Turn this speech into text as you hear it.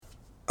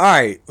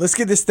Alright, let's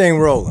get this thing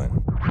rolling.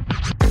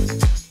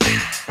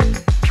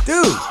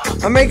 Dude,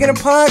 I'm making a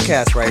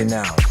podcast right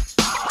now.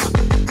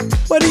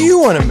 What do you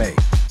want to make?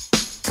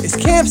 It's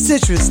Camp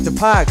Citrus, the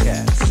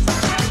podcast.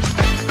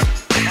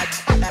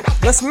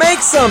 Let's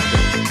make something.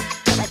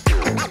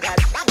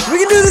 We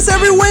can do this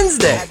every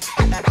Wednesday.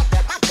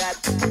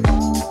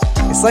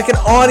 It's like an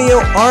audio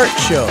art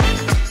show.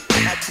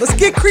 Let's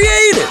get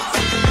creative.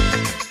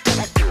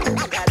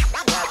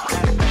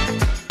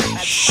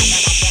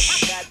 Shh.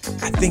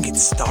 I think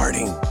it's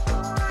starting.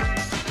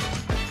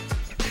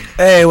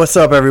 Hey, what's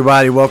up,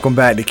 everybody? Welcome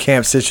back to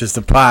Camp Citrus,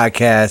 the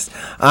podcast.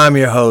 I'm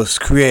your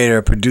host,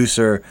 creator,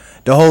 producer,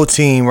 the whole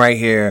team right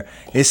here.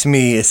 It's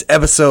me. It's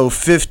episode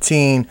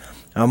 15.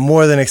 I'm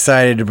more than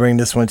excited to bring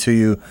this one to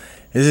you.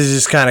 This is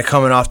just kind of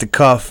coming off the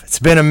cuff. It's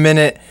been a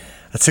minute.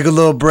 I took a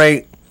little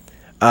break.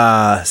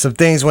 Some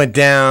things went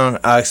down.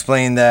 I'll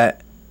explain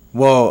that.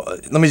 Well,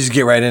 let me just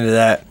get right into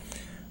that.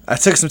 I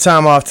took some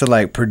time off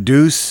to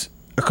produce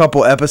a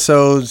couple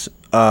episodes.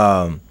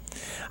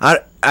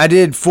 I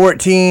did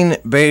 14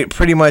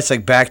 pretty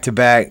much back to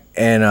back,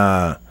 and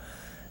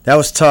that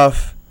was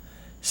tough.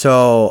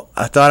 So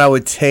I thought I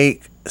would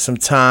take some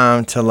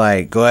time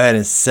to go ahead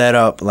and set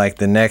up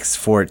the next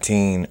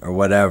 14 or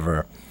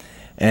whatever.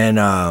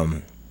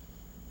 And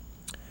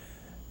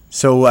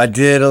so I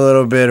did a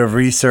little bit of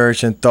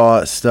research and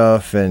thought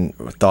stuff.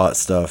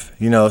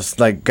 You know, it's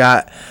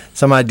got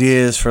some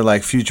ideas for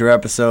future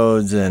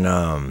episodes, and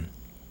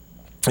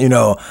you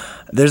know,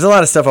 there's a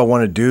lot of stuff I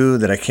want to do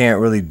that I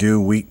can't really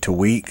do week to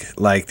week,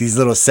 like these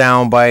little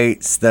sound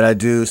bites that I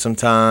do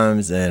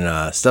sometimes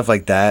and stuff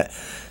like that.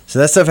 So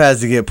that stuff has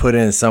to get put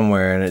in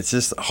somewhere, and it's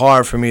just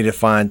hard for me to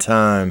find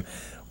time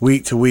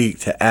week to week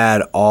to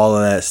add all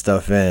of that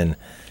stuff in.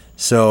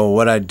 So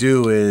what I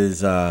do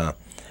is I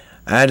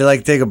had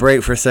to take a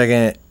break for a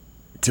second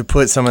to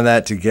put some of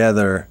that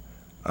together.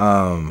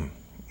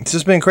 It's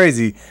just been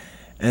crazy.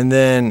 And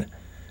then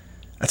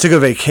I took a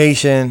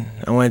vacation.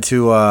 I went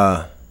to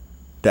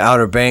the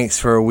Outer Banks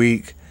for a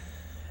week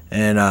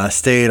and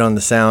stayed on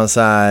the sound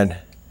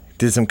side.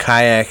 Did some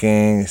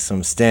kayaking,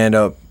 some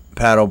stand-up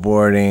paddle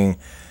boarding.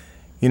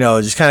 You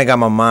know, just kind of got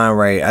my mind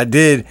right. I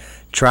did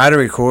try to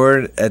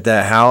record at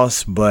that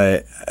house,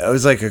 but it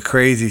was a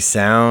crazy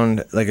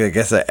sound, I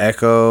guess an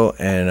echo,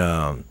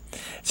 and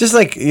it's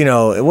just you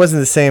know, it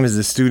wasn't the same as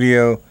the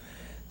studio,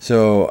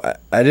 so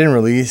I didn't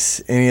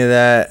release any of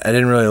that. I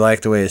didn't really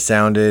like the way it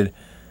sounded,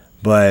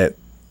 but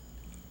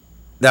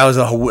that was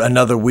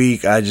another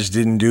week. I just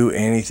didn't do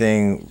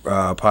anything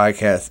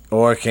podcast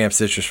or Camp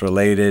Citrus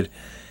related.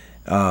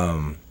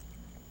 I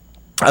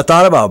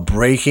thought about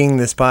breaking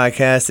this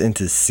podcast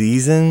into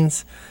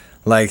seasons,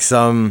 like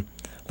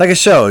a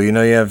show. You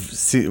know, you have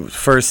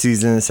first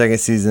season, second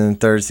season,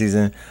 third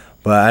season.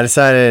 But I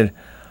decided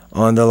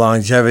on the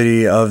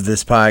longevity of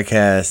this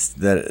podcast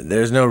that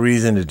there's no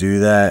reason to do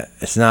that.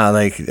 It's not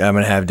like I'm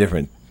going to have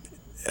different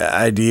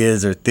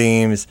ideas or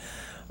themes.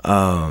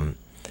 I'm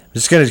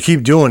just going to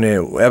keep doing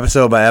it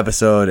episode by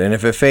episode. And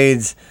if it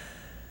fades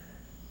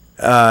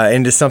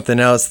into something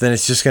else, then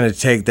it's just going to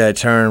take that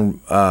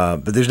turn.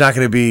 But there's not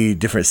going to be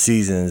different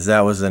seasons. That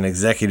was an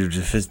executive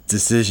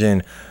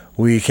decision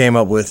we came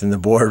up with in the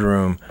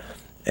boardroom.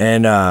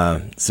 And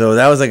so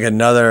that was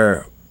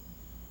another.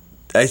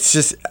 It's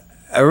just,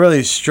 I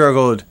really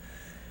struggled.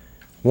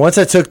 Once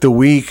I took the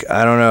week,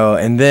 I don't know.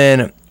 And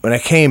then when I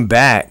came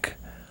back,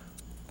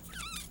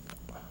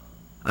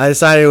 I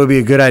decided it would be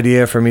a good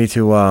idea for me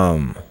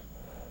to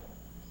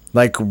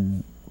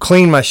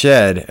clean my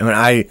shed. And when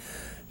I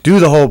do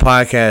the whole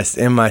podcast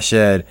in my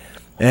shed,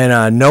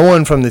 and no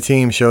one from the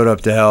team showed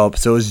up to help,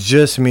 so it was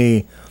just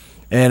me.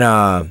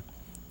 And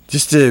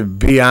just to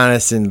be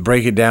honest and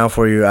break it down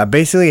for you, I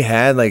basically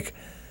had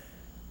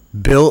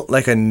built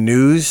a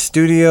news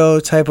studio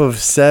type of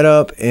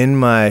setup in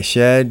my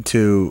shed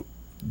to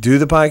do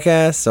the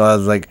podcast. So I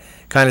was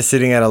kind of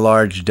sitting at a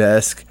large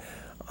desk,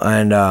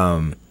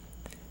 and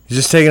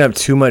just taking up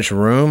too much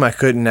room. I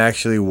couldn't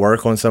actually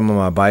work on some of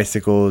my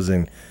bicycles,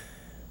 and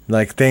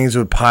things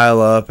would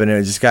pile up, and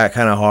it just got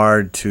kind of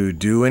hard to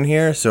do in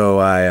here. So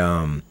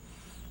I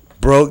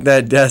broke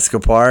that desk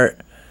apart.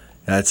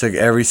 I took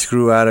every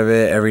screw out of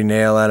it, every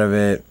nail out of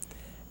it,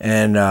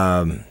 and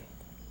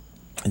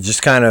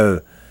just kind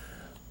of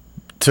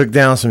took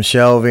down some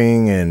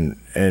shelving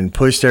and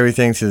pushed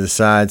everything to the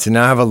side. So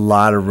now I have a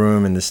lot of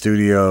room in the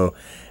studio,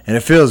 and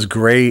it feels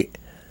great,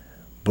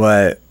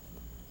 but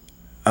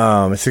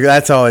so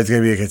that's always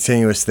going to be a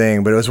continuous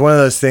thing. But it was one of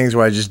those things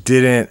where I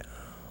didn't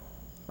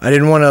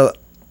want to,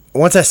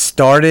 once I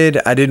started,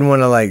 I didn't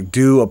want to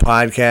do a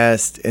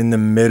podcast in the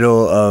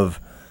middle of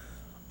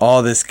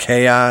all this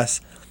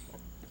chaos.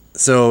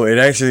 So it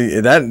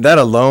actually, that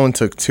alone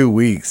took 2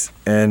 weeks.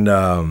 And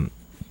I'm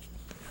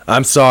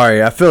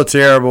sorry, I feel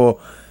terrible.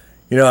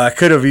 You know, I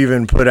could have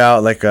even put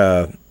out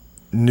a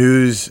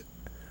news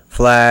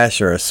flash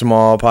or a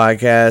small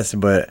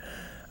podcast, but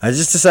I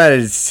just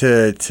decided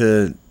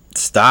to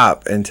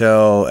stop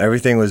until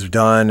everything was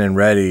done and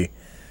ready.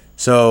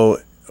 So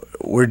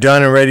we're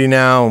done and ready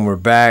now, and we're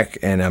back,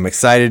 and I'm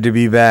excited to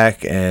be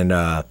back. And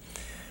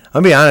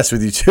I'll be honest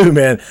with you too,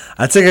 man.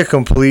 I took a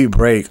complete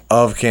break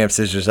of Camp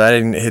Citrus. I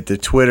didn't hit the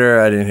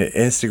Twitter. I didn't hit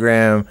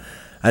Instagram.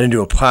 I didn't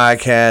do a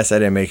podcast. I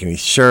didn't make any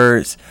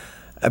shirts.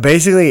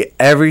 Basically,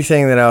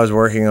 everything that I was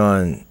working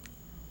on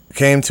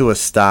came to a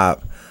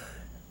stop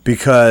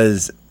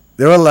because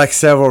there were like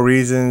several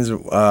reasons.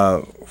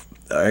 I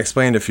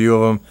explained a few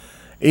of them.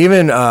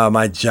 Even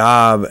my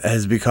job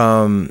has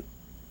become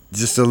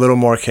just a little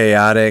more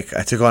chaotic.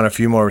 I took on a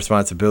few more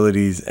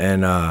responsibilities,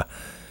 and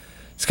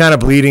it's kind of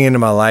bleeding into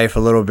my life a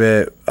little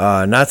bit.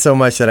 Not so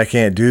much that I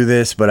can't do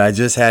this, but I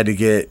just had to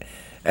get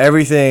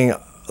everything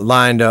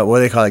lined up. What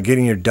do they call it?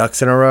 Getting your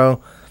ducks in a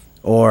row,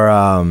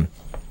 or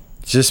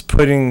just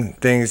putting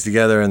things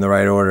together in the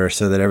right order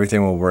so that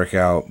everything will work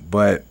out.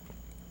 But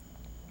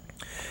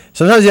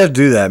sometimes you have to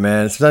do that,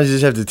 man. Sometimes you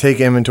just have to take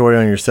inventory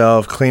on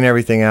yourself, clean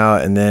everything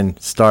out, and then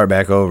start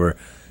back over.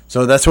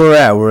 So that's where we're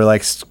at. We're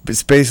like,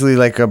 it's basically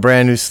like a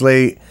brand new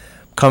slate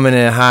coming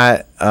in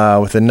hot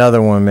with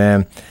another one,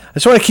 man. I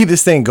just want to keep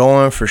this thing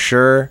going for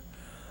sure.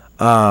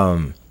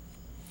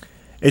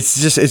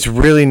 It's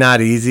really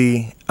not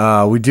easy.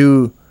 We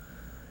do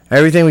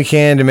everything we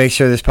can to make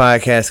sure this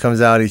podcast comes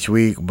out each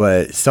week,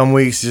 but some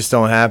weeks just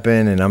don't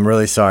happen, and I'm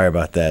really sorry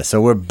about that. So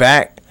we're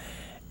back,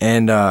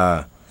 and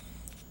I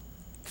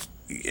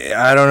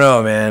don't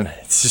know, man.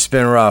 It's just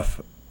been rough,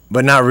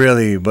 but not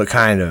really, but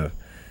kind of.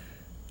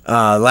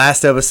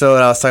 Last episode,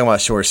 I was talking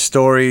about short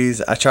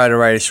stories. I tried to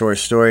write a short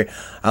story.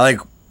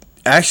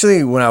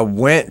 Actually, when I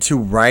went to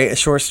write a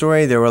short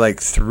story, there were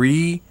like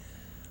 3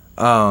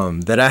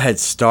 that I had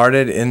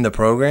started in the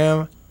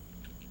program,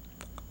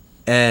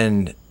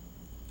 and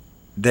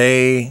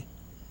none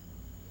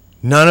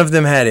of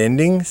them had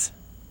endings.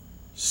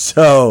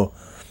 So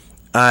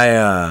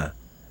I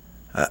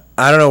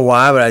don't know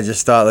why, but I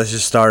just thought, let's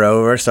just start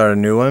over, start a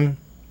new one.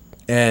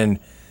 And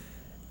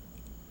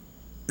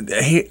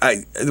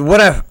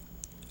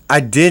I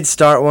did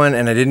start one,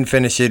 and I didn't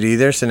finish it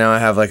either. So now I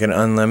have like an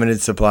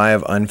unlimited supply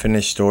of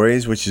unfinished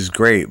stories, which is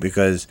great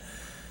because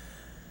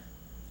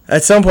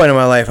at some point in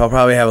my life, I'll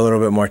probably have a little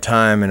bit more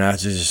time and I'll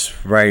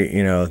just write,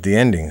 the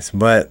endings.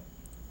 But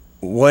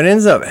what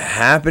ends up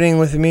happening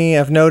with me,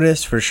 I've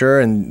noticed for sure,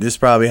 and this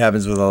probably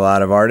happens with a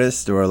lot of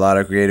artists or a lot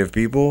of creative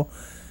people,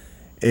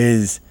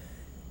 is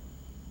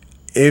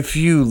if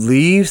you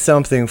leave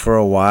something for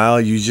a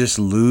while, you just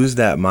lose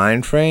that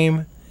mind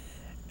frame.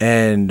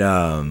 And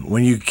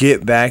when you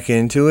get back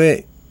into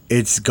it,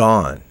 it's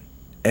gone.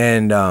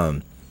 And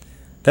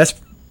that's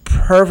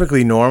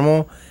perfectly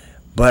normal.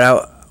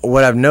 But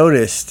what I've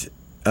noticed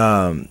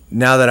now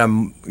that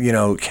I'm,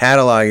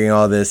 cataloging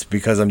all this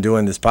because I'm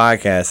doing this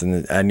podcast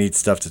and I need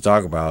stuff to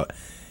talk about,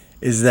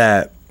 is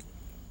that,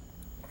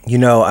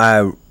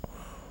 I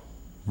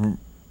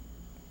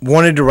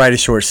wanted to write a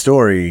short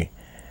story.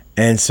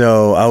 And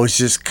so I was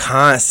just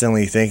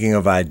constantly thinking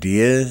of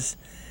ideas.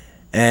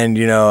 And,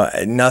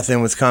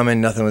 nothing was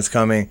coming.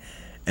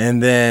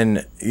 And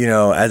then,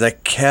 as I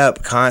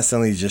kept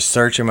constantly just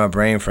searching my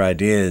brain for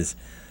ideas,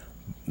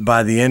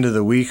 by the end of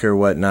the week or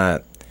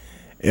whatnot,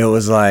 it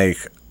was like,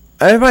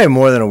 probably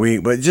more than a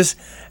week, but just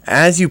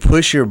as you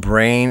push your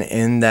brain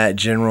in that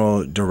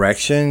general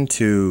direction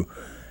to,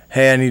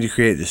 hey, I need to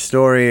create this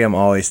story. I'm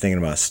always thinking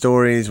about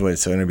stories.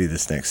 What's going to be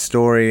this next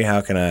story?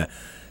 How can I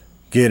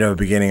get a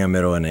beginning, a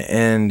middle, and an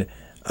end?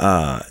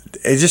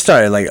 It just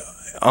started like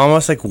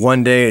almost like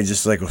one day it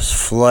just like was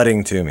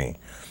flooding to me.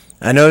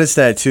 I noticed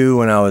that too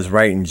when I was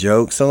writing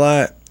jokes a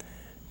lot,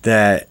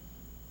 that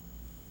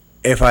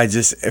if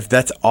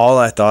that's all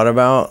I thought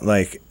about,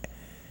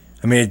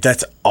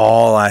 that's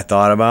all I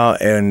thought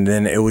about, and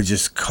then it would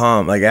just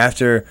come. Like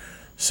after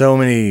so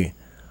many,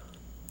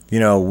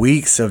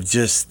 weeks of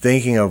just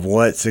thinking of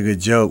what's a good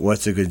joke,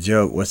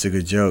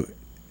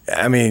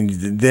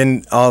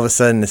 then all of a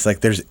sudden it's like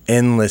there's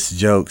endless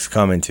jokes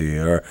coming to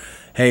you, or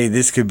hey,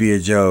 this could be a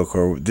joke,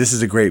 or this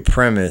is a great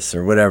premise,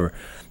 or whatever.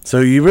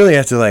 So you really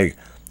have to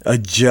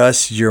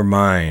adjust your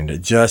mind,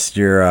 adjust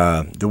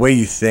your the way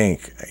you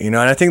think, and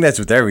I think that's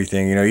with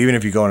everything, even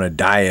if you go on a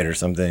diet or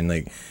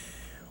something,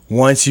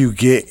 once you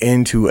get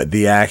into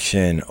the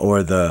action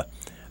or the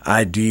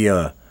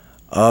idea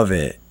of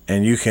it,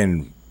 and you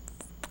can,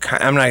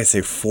 I'm not gonna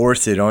say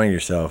force it on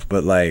yourself,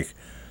 but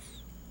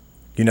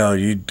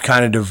you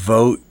kind of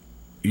devote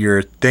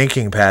your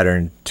thinking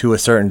pattern to a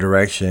certain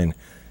direction,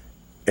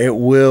 it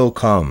will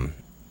come.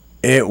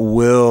 It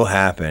will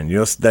happen.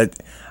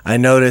 I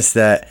noticed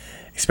that,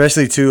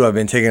 especially too, I've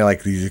been taking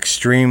these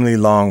extremely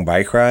long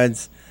bike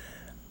rides.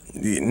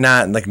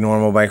 Not like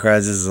normal bike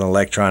rides. This is an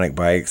electronic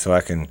bike, so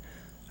I can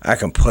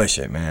push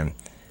it, man.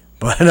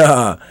 But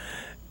I'm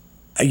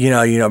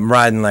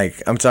riding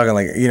I'm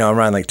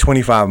riding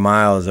 25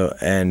 miles,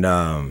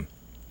 and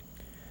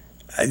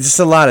just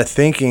a lot of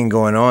thinking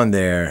going on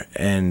there,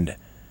 and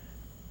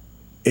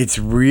it's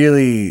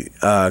really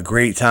a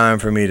great time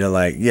for me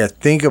to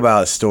think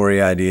about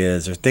story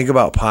ideas or think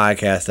about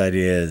podcast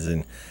ideas,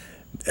 and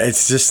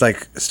it's just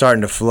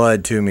starting to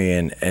flood to me,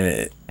 and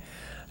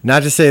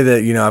not to say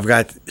that I've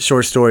got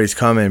short stories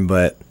coming,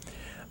 but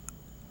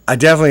I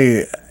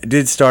definitely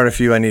did start a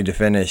few I need to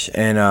finish,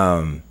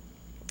 and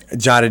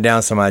jotted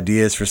down some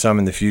ideas for some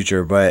in the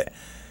future, but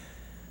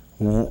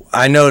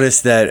I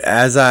noticed that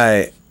as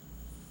I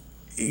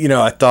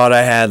thought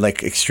I had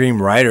like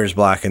extreme writer's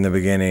block in the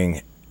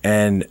beginning,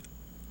 and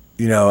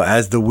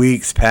as the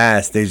weeks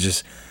passed, they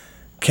just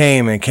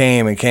came and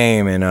came and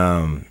came, and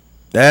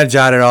I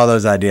jotted all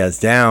those ideas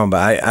down,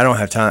 but I don't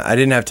have time. I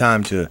didn't have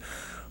time to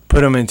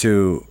put them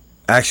into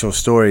actual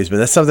stories, but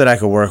that's something I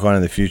could work on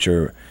in the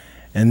future.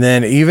 And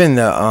then even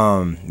the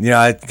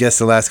I guess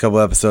the last couple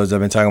episodes I've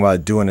been talking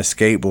about doing a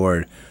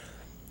skateboard.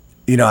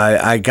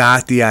 I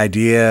got the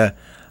idea.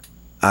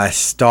 I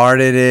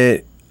started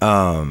it.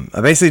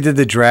 I basically did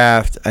the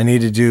draft. I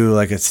need to do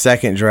like a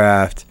second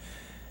draft,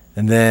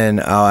 and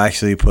then I'll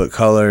actually put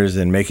colors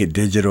and make it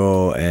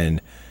digital and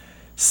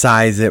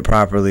size it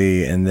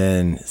properly, and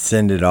then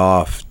send it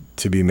off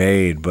to be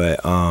made.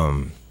 But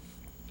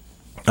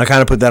I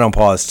kind of put that on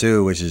pause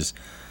too, which is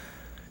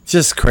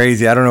just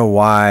crazy. I don't know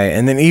why.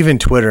 And then even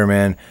Twitter,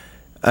 man.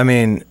 I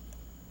mean,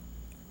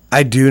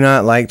 I do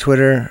not like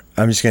Twitter.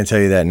 I'm just going to tell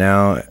you that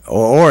now.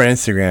 Or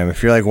Instagram.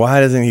 If you're like,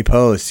 why doesn't he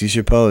post? You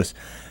should post.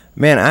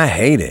 Man, I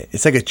hate it.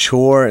 It's like a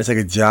chore. It's like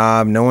a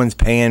job. No one's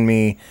paying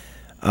me.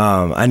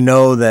 I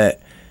know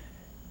that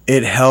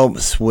it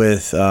helps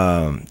with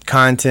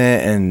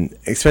content, and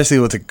especially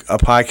with a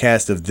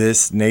podcast of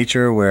this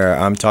nature where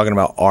I'm talking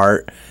about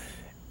art.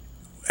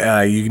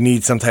 You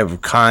need some type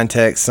of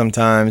context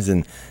sometimes,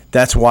 and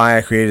that's why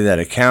I created that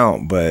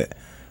account. But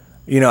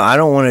I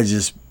don't want to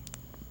just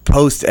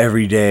post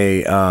every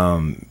day.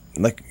 I'm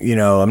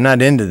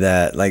not into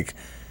that. Like,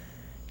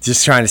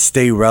 just trying to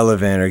stay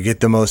relevant or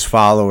get the most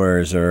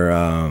followers, or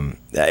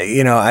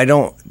I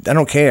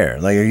don't care.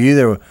 Like,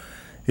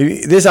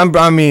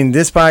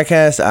 this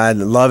podcast, I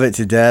love it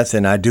to death,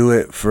 and I do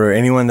it for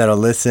anyone that'll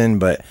listen,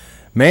 but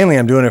mainly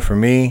I'm doing it for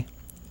me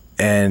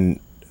and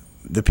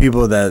the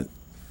people that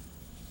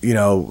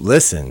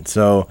listen.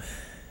 So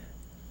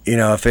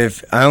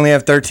if I only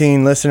have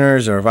 13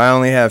 listeners, or if I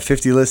only have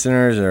 50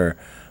 listeners, or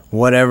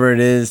whatever it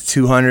is,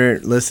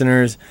 200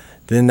 listeners,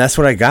 then that's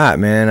what I got,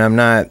 man. I'm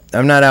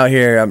not out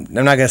here. I'm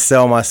not gonna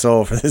sell my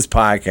soul for this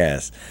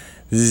podcast.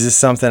 This is just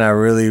something I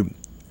really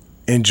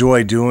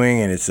enjoy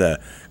doing, and it's a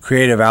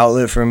creative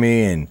outlet for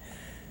me. And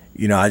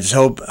I just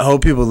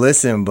hope people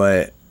listen.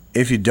 But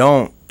if you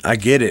don't, I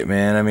get it,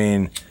 man. I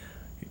mean,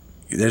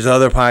 there's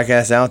other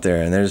podcasts out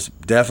there, and there's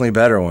definitely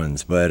better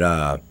ones.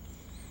 But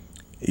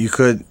you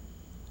could,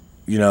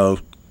 I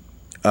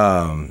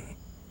don't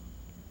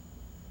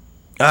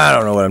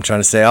know what I'm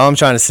trying to say. All I'm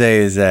trying to say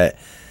is that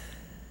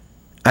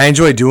I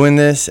enjoy doing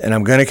this, and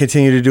I'm gonna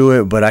continue to do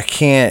it. But I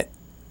can't.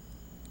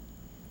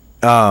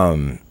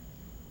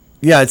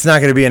 It's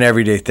not gonna be an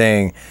everyday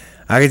thing.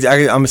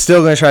 I'm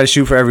still gonna try to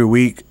shoot for every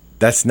week.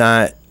 That's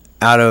not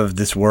out of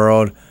this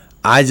world.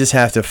 I just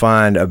have to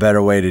find a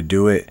better way to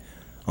do it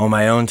on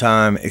my own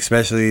time,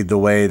 especially the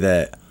way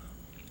that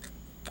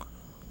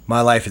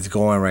my life is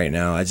going right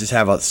now. I just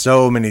have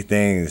so many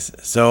things,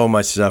 so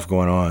much stuff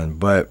going on,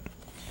 but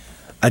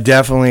I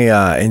definitely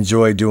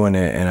enjoy doing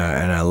it, and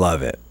I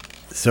love it.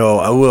 So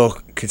I will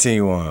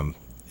continue on.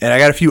 And I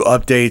got a few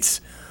updates.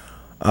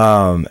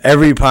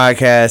 Every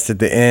podcast at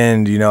the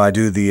end, I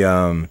do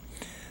the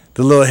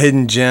little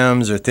hidden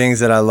gems or things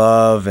that I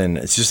love, and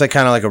it's just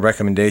kind of like a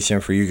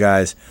recommendation for you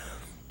guys.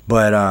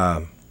 But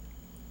on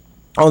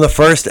the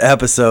first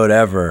episode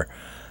ever,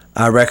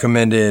 I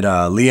recommended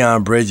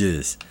Leon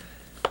Bridges.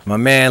 My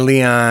man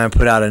Leon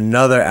put out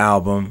another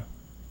album.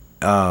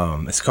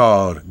 It's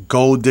called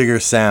Gold Digger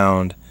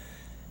Sound,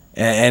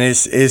 and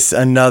it's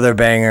another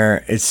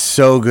banger. It's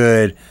so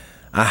good.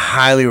 I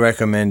highly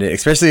recommend it,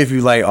 especially if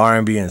you like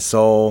R&B and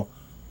soul.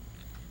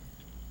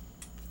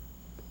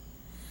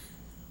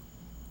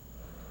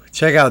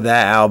 Check out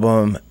that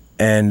album.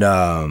 And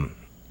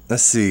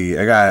let's see,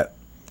 I got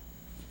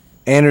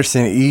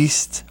Anderson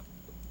East.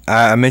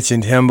 I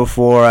mentioned him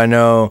before. I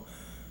know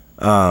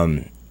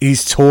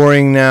he's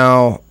touring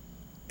now.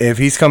 If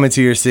he's coming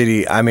to your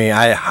city, I mean,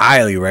 I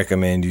highly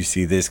recommend you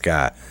see this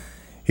guy.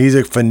 He's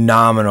a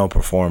phenomenal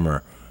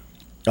performer.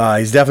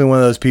 He's definitely one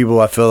of those people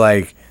I feel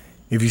like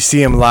if you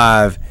see him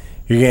live,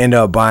 you're going to end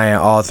up buying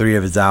all 3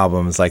 of his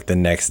albums like the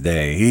next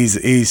day.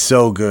 He's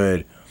so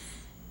good.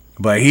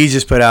 But he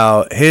just put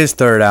out his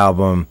 3rd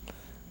album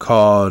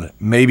called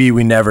Maybe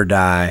We Never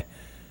Die.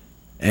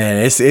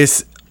 And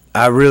it's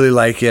I really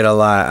like it a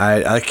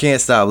lot. I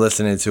can't stop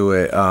listening to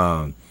it.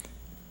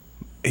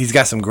 He's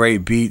got some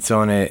great beats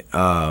on it.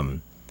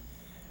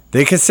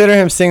 They consider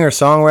him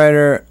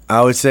singer-songwriter.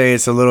 I would say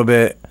it's a little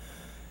bit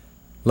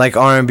like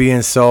R&B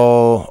and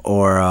soul,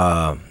 or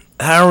I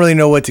don't really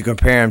know what to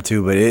compare him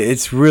to, but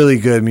it's really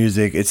good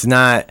music. It's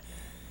not...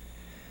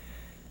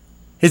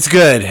 It's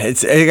good. I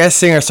guess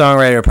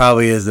singer-songwriter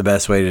probably is the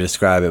best way to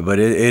describe it, but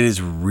it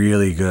is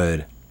really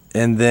good.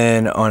 And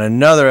then on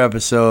another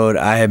episode,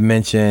 I had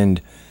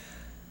mentioned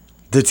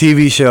the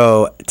TV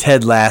show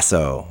Ted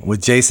Lasso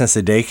with Jason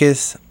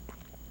Sudeikis.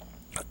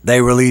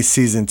 They released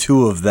season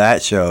 2 of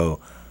that show,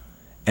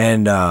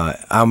 and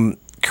I'm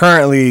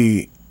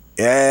currently,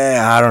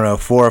 4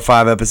 or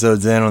 5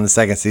 episodes in on the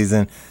 2nd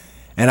season,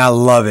 and I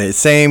love it.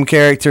 Same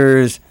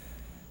characters,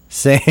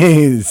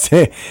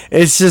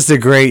 it's just a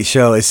great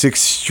show. It's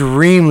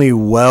extremely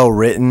well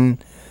written.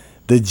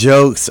 The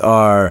jokes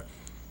are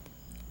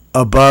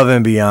above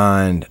and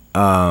beyond.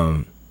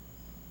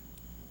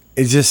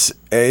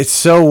 It's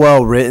so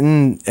well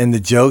written, and the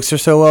jokes are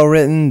so well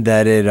written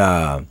that it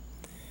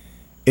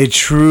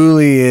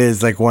truly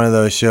is like one of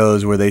those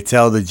shows where they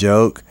tell the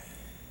joke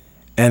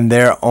and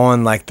they're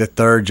on like the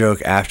third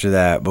joke after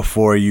that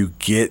before you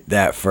get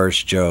that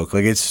first joke.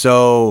 Like, it's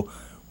so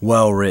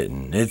well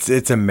written.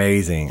 It's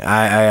amazing.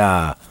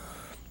 I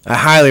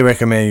highly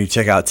recommend you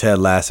check out Ted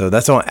Lasso.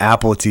 That's on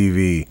Apple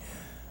TV.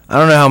 I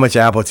don't know how much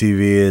Apple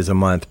TV is a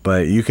month,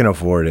 but you can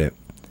afford it.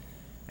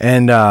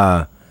 And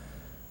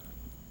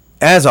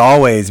as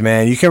always,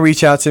 man, you can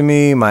reach out to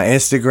me. My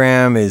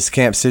Instagram is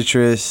Camp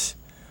Citrus.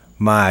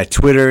 My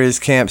Twitter is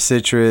Camp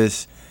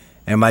Citrus.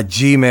 And my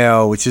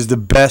Gmail, which is the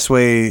best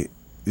way,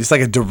 it's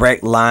like a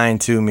direct line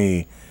to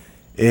me,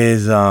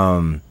 is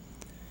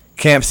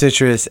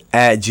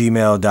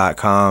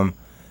campcitrus@gmail.com.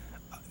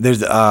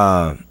 There's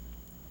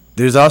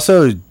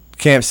also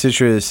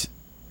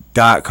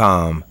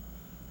campcitrus.com,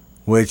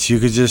 which you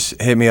could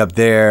just hit me up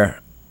there.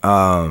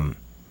 I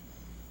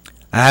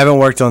haven't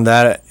worked on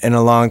that in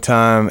a long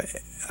time.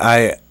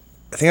 I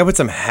think I put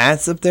some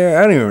hats up there.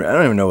 I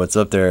don't even know what's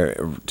up there,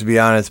 to be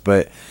honest,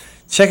 but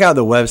check out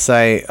the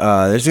website.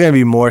 There's going to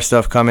be more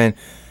stuff coming.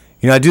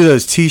 You know, I do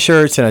those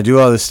t-shirts and I do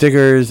all the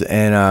stickers,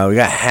 and we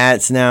got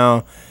hats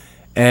now.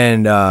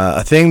 And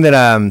a thing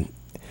that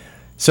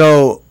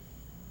so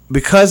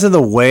because of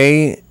the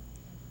way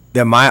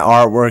that my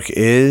artwork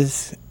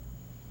is,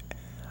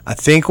 I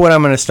think what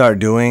I'm going to start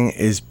doing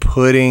is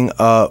putting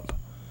up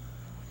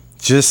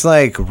just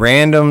like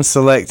random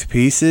select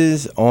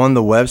pieces on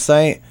the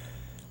website.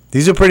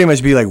 These will pretty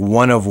much be like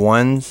one of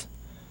ones.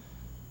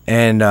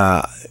 And,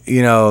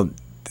 you know,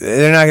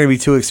 they're not going to be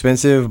too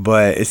expensive,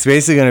 but it's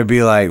basically going to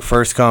be like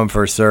first come,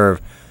 first serve,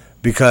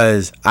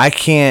 because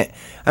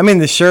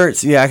the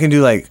shirts, yeah, I can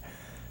do like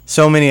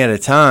so many at a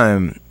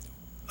time.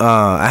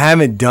 I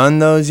haven't done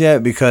those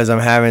yet because I'm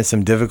having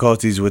some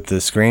difficulties with the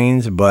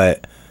screens,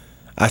 but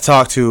I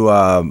talked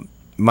to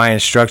my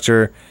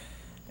instructor,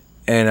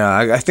 and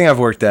I think I've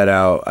worked that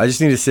out. I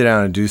just need to sit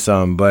down and do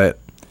some,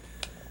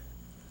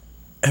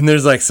 and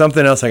there's like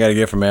something else I got to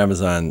get from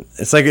Amazon.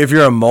 It's like if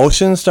your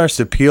emulsion starts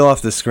to peel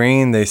off the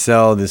screen, they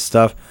sell this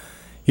stuff.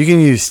 You can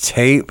use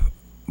tape,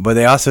 but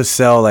they also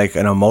sell like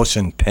an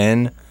emulsion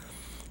pen.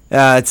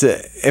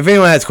 If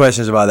anyone has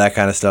questions about that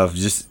kind of stuff,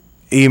 just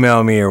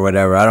email me or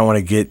whatever. I don't want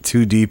to get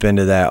too deep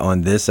into that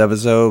on this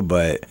episode,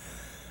 but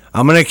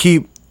I'm going to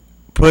keep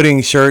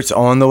putting shirts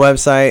on the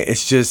website.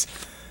 It's just,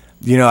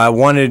 you know, I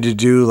wanted to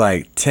do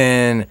like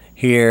 10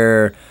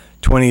 here,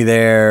 20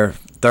 there,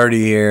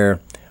 30 here.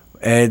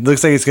 And it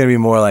looks like it's going to be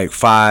more like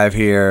 5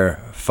 here,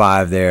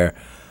 5 there.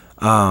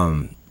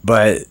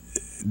 But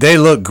they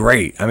look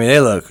great. I mean, they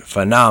look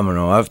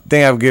phenomenal. I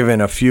think I've given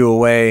a few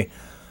away.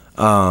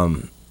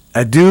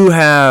 I do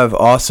have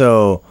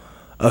also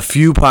a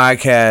few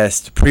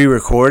podcasts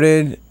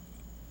pre-recorded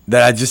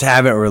that I just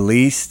haven't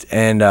released.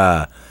 And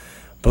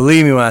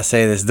believe me when I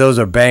say this, those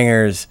are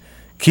bangers.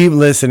 Keep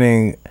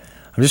listening.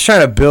 I'm just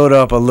trying to build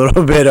up a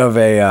little bit of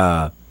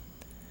a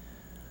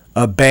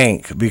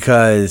bank,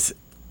 because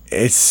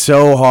it's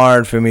so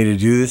hard for me to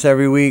do this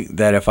every week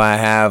that if I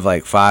have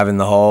like 5 in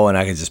the hole and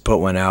I can just put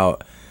one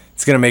out,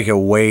 it's going to make it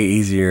way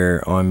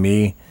easier on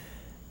me.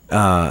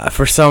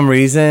 For some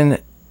reason,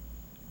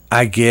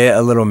 I get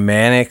a little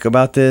manic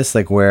about this,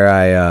 like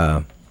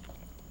where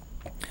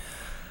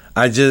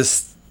I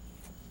just,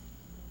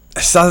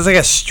 it sounds like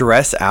I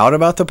stress out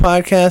about the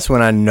podcast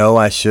when I know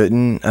I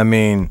shouldn't. I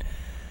mean,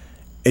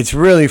 it's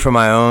really for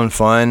my own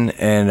fun,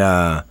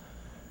 and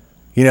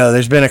you know,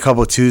 there's been a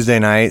couple Tuesday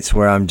nights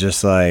where I'm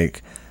just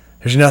like,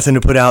 there's nothing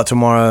to put out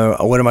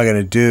tomorrow. What am I going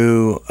to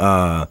do?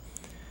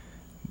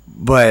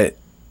 But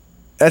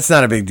that's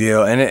not a big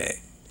deal. And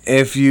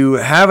if you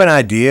have an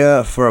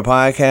idea for a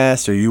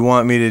podcast, or you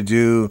want me to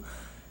do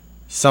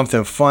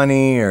something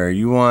funny, or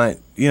you want,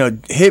 you know,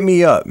 hit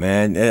me up,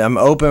 man. I'm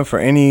open for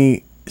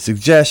any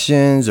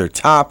suggestions or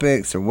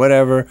topics or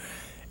whatever.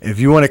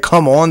 If you want to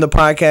come on the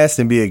podcast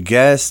and be a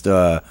guest,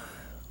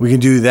 we can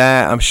do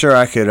that. I'm sure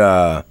I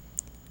could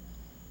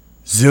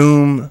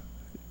Zoom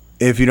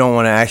if you don't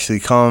want to actually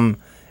come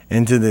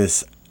into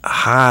this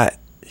hot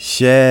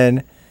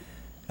shed.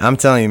 I'm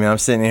telling you, man, I'm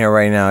sitting here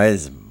right now.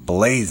 It's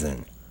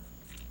blazing.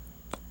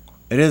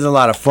 It is a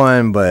lot of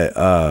fun, but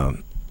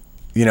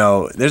you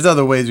know, there's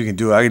other ways we can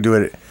do it. I could do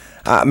it.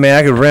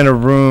 I could rent a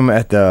room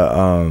at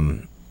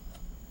the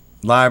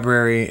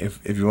library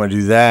if you want to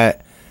do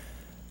that.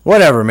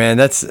 Whatever, man.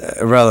 That's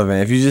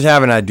irrelevant. If you just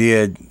have an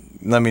idea,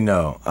 let me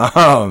know.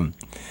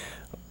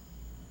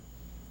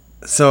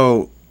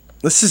 So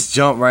let's just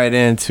jump right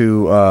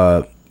into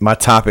my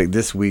topic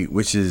this week,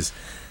 which is,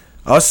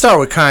 I'll start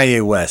with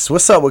Kanye West.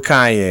 What's up with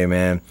Kanye,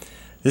 man?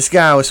 This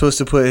guy was supposed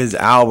to put his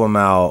album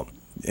out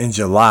in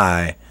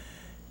July,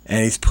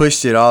 and he's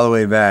pushed it all the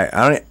way back.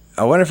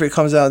 I wonder if it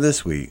comes out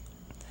this week.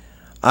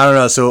 I don't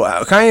know. So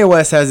Kanye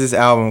West has this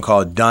album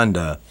called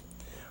Donda,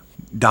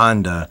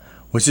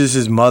 which is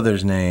his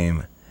mother's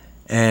name,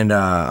 and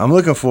I'm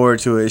looking forward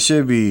to it. It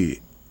should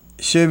be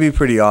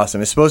pretty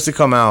awesome. It's supposed to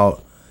come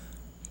out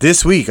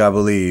this week, I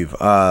believe.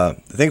 I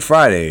think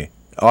Friday,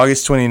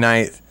 August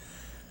 29th.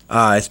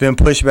 It's been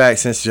pushed back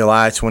since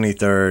July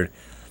 23rd,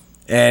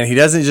 and he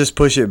doesn't just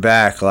push it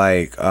back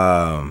like,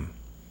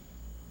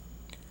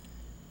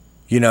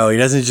 he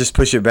doesn't just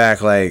push it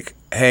back like,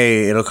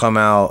 hey, it'll come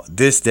out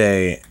this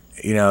day.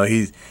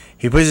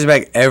 He pushes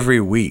back every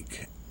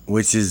week,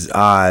 which is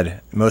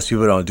odd. Most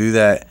people don't do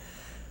that,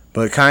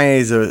 but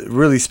Kanye's a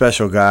really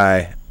special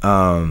guy.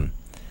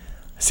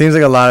 Seems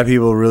like a lot of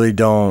people really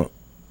don't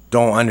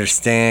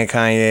understand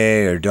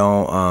Kanye or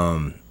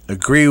don't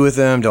agree with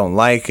him, don't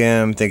like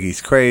him, think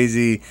he's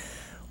crazy,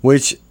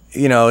 which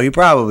he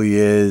probably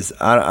is.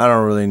 I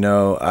don't really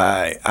know.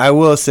 I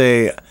will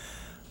say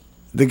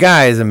the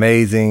guy is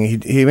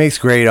amazing. He makes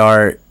great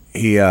art.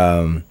 He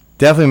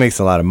definitely makes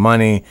a lot of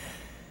money.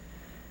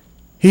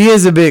 He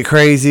is a bit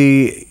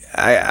crazy.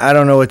 I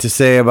don't know what to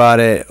say about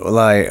it,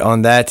 like,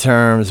 on that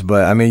terms,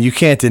 but I mean, you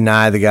can't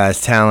deny the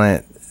guy's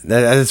talent.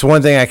 That's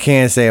one thing I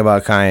can say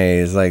about Kanye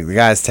is, like, the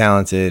guy's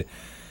talented,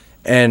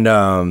 and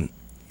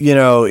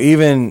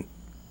even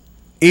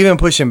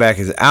pushing back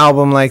his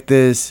album like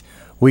this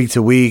week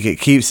to week, it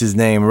keeps his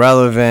name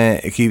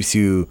relevant. It keeps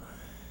you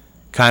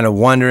kind of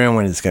wondering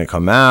when it's going to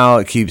come out.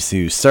 It keeps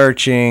you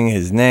searching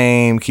his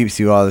name, keeps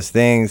you all these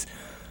things.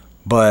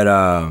 But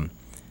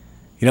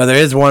there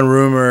is one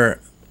rumor.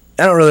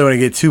 I don't really want to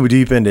get too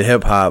deep into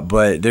hip hop,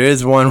 but there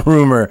is one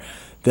rumor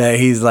that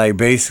he's, like,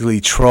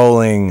 basically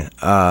trolling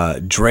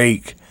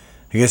Drake.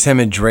 I guess him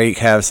and Drake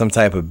have some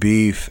type of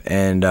beef,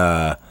 and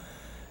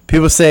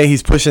people say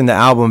he's pushing the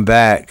album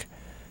back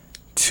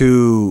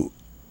to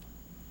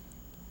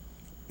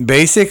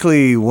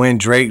basically when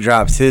Drake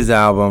drops his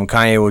album,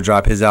 Kanye will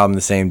drop his album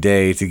the same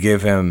day to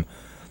give him,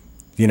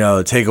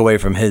 take away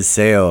from his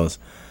sales.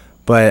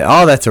 But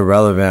all that's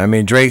irrelevant. I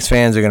mean, Drake's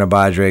fans are going to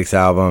buy Drake's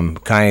album.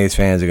 Kanye's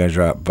fans are going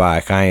to buy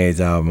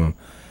Kanye's album.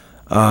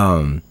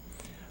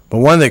 But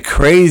one of the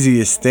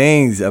craziest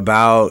things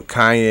about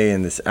Kanye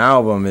and this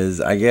album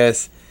is, I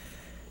guess,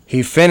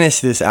 he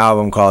finished this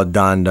album called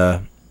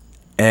Donda,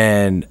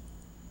 and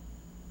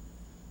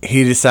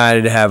he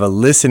decided to have a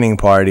listening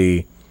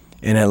party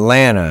in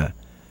Atlanta,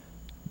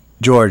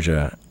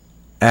 Georgia,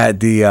 at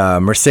the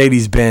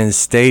Mercedes-Benz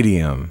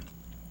Stadium.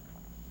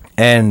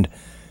 And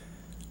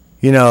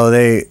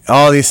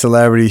all these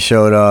celebrities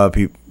showed up.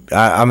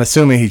 I'm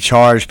assuming he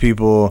charged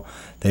people.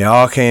 They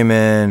all came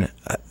in.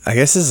 I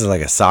guess this is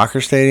like a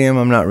soccer stadium.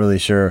 I'm not really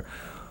sure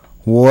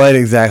what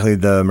exactly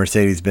the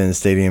Mercedes-Benz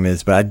Stadium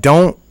is, but I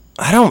don't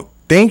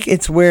think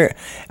it's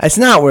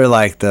not where,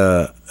 like,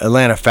 the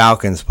Atlanta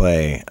Falcons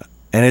play,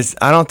 and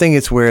I don't think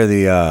it's where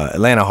the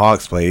Atlanta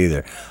Hawks play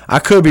either. I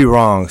could be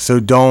wrong, so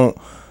don't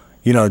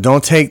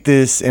take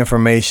this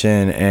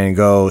information and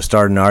go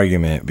start an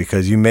argument,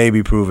 because you may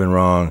be proven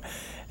wrong.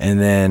 And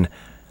then,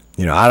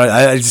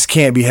 I just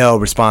can't be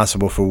held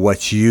responsible for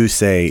what you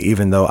say,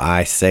 even though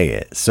I say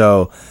it.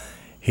 So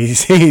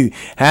he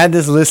had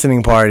this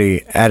listening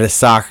party at a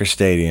soccer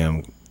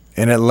stadium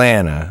in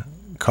Atlanta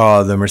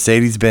called the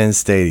Mercedes-Benz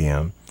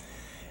Stadium.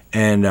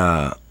 And,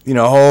 a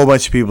whole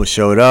bunch of people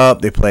showed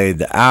up. They played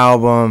the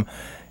album.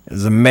 It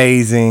was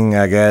amazing,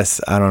 I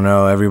guess. I don't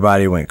know.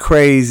 Everybody went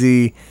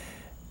crazy.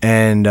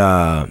 And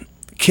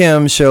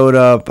Kim showed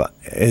up,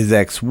 his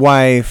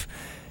ex-wife.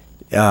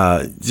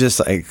 Just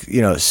like,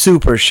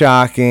 super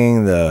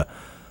shocking. The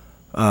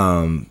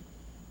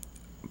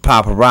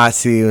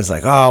paparazzi was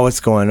like, oh, what's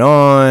going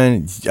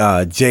on?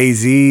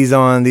 Jay-Z's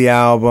on the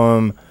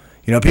album.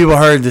 People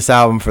heard this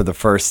album for the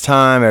first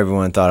time.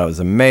 Everyone thought it was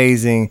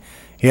amazing.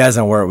 He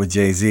hasn't worked with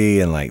Jay-Z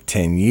in like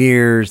 10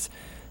 years.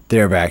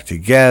 They're back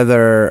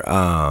together.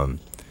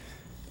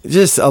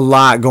 Just a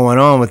lot going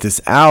on with this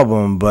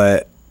album.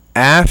 But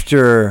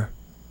after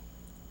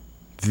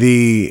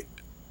the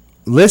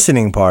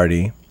listening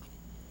party,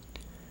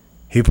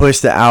 he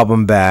pushed the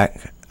album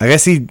back. I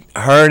guess he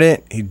heard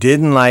it, he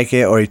didn't like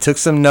it, or he took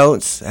some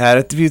notes, had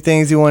a few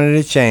things he wanted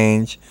to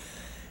change,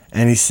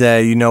 and he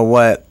said, you know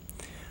what,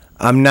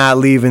 I'm not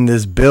leaving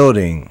this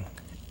building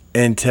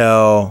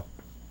until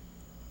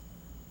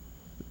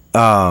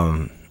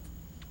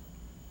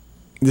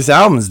this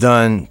album's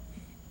done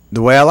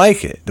the way I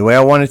like it, the way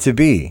I want it to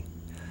be.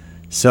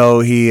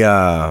 So he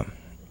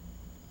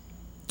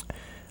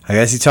I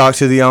guess he talked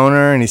to the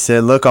owner and he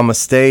said, look, I'm going to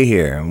stay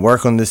here and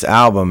work on this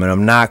album, and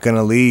I'm not going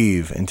to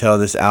leave until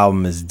this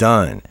album is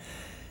done.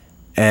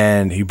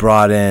 And he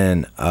brought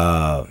in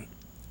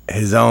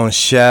his own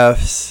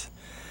chefs.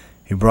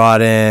 He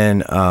brought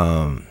in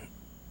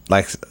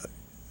like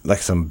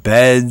some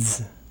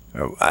beds.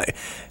 I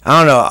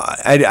don't know.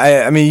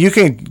 I mean, you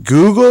can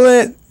Google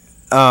it.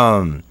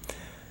 But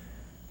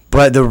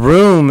the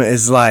room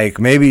is like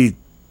maybe,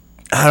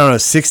 I don't know,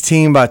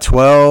 16 by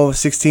 12,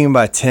 16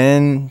 by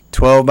 10,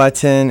 12 by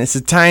 10. It's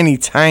a tiny,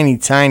 tiny,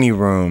 tiny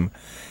room.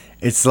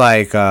 It's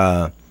like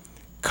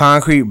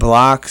concrete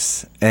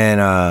blocks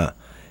and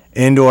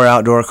indoor,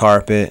 outdoor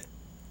carpet.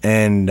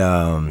 And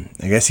I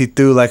guess he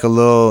threw like a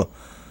little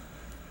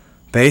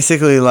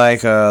basically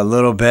like a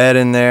little bed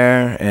in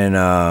there, and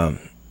I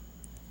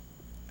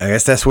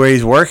guess that's where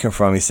he's working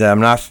from. He said, I'm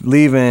not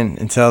leaving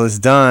until it's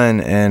done.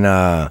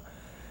 And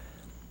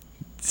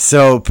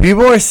so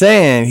people are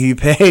saying he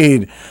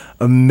paid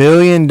 $1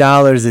 million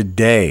a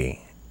day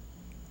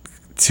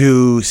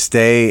to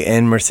stay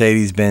in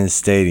Mercedes-Benz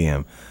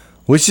Stadium,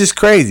 which is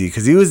crazy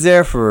because he was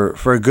there for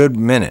a good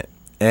minute.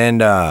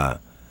 And, some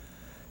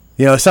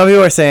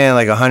people are saying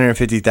like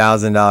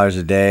 $150,000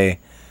 a day.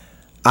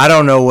 I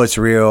don't know what's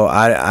real.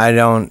 I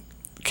don't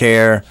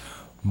care.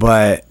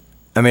 But,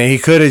 I mean, he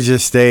could have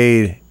just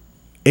stayed.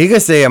 He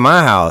could stay at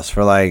my house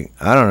for like,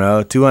 I don't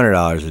know,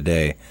 $200 a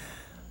day.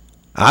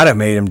 I'd have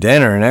made him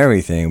dinner and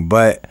everything.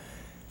 But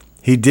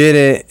he did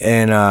it,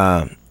 and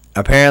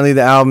apparently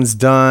the album's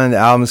done. The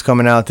album's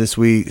coming out this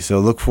week, so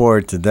look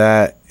forward to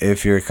that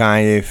if you're a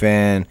Kanye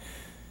fan.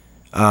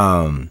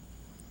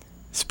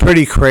 It's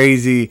pretty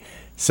crazy.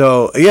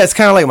 So, yeah, it's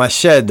kind of like my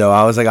shed, though.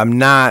 I was like, I'm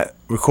not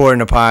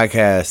recording a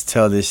podcast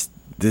till this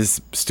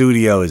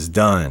studio is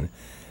done.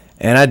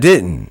 And I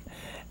didn't.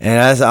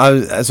 And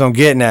that's what I'm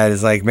getting at.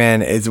 It's like,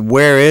 man,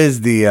 where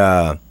is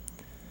the,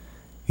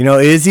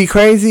 is he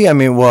crazy? I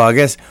mean, well, I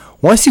guess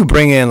once you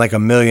bring in like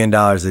 $1 million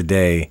a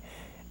day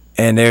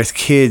and there's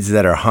kids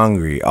that are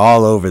hungry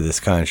all over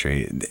this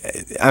country,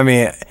 I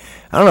mean,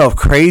 I don't know if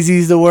crazy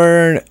is the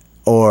word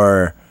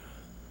or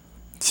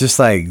just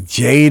like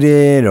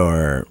jaded,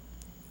 or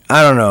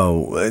I don't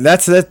know.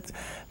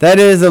 That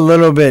is a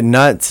little bit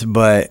nuts,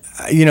 but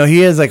he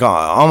is like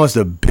almost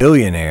a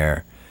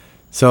billionaire.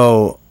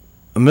 So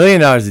 $1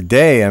 million a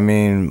day, I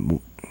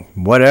mean,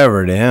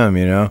 whatever to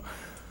him,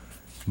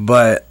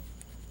 But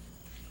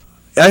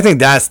I think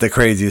that's the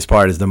craziest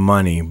part, is the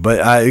money.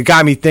 But it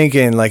got me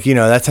thinking, like,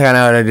 that's kind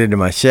of what I did to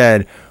my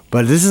shed.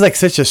 But this is like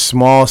such a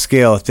small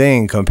scale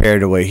thing compared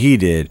to what he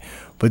did.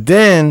 But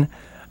then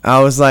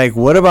I was like,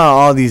 what about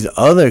all these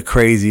other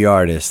crazy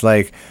artists?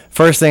 Like,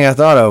 first thing I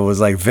thought of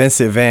was like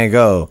Vincent Van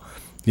Gogh.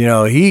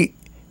 He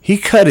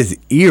cut his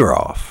ear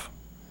off.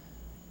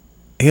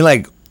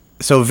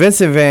 So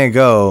Vincent Van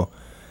Gogh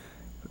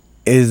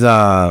is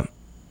an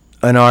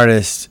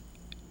artist,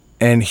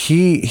 and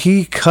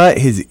he cut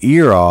his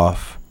ear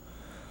off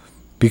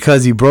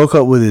because he broke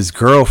up with his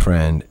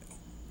girlfriend.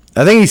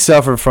 I think he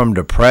suffered from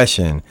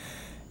depression.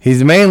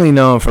 He's mainly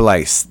known for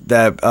like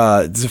that.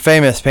 It's a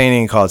famous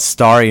painting called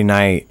Starry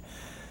Night.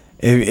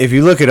 If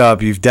you look it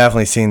up, you've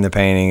definitely seen the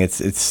painting.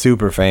 It's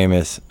super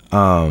famous.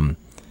 But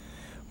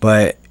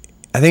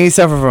I think he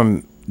suffered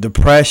from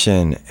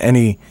depression, and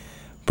he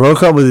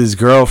broke up with his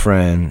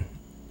girlfriend,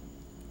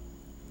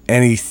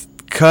 and he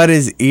cut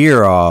his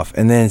ear off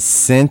and then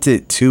sent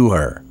it to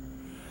her.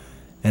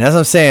 And that's what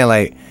I'm saying.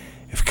 Like,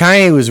 if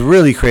Kanye was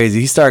really crazy,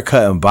 he'd start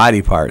cutting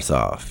body parts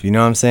off. You know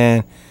what I'm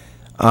saying?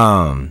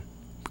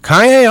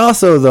 Kanye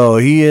also, though,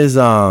 he is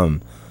a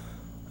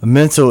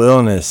mental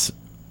illness.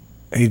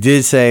 He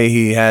did say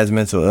he has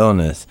mental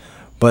illness.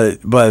 But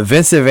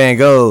Vincent Van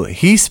Gogh,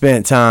 he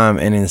spent time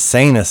in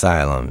insane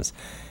asylums.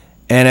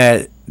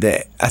 And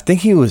I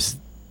think he was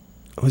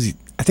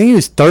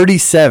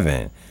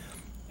 37.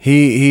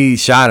 He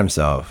shot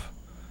himself,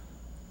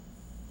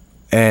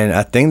 and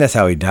I think that's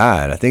how he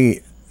died. I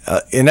think,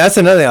 and that's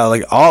another thing.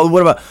 Like,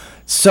 what about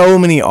so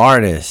many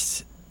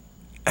artists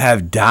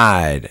have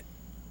died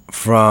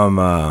from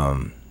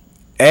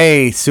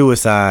A,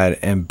 suicide,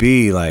 and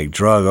B, like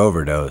drug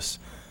overdose.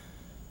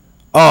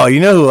 Oh, you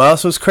know who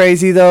else was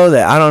crazy though?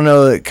 That I don't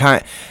know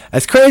that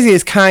as crazy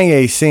as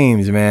Kanye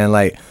seems, man.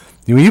 Like,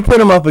 when you put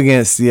him up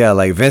against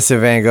like Vincent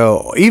Van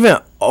Gogh, even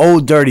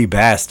Old Dirty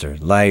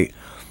Bastard, like.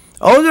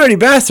 Old Dirty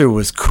Bastard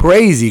was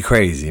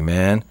crazy,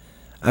 man.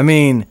 I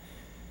mean,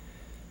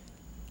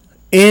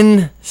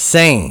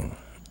 insane.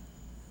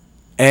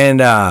 And,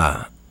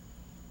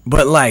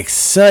 but like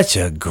such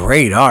a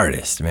great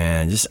artist,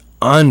 man. Just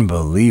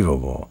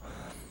unbelievable.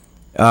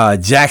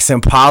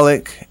 Jackson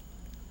Pollock.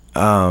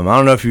 I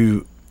don't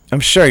know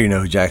I'm sure you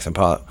know who Jackson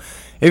Pollock.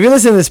 If you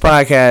listen to this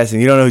podcast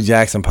and you don't know who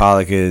Jackson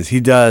Pollock is,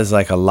 he does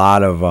like a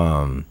lot of,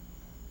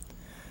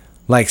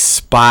 like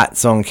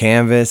spots on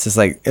canvas. It's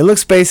like, it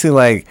looks basically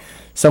like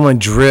someone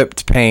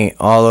dripped paint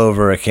all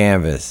over a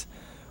canvas,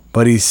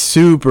 but he's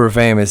super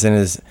famous, and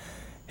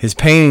his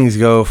paintings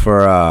go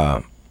for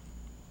an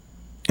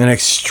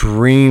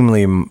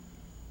extremely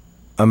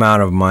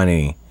amount of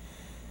money.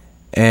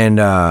 And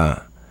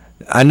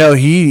I know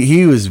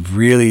he was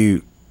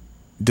really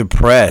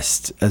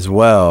depressed as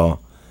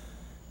well,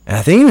 and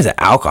I think he was an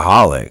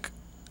alcoholic.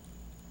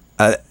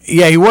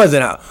 Yeah, he was I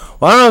don't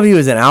know if he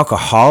was an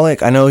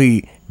alcoholic. I know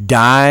he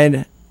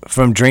died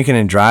from drinking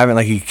and driving.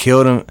 Like, he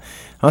killed him.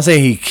 I don't say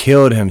he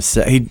killed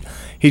himself.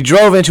 He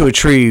drove into a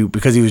tree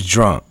because he was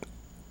drunk.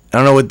 I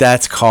don't know what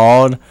that's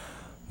called,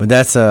 but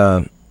that's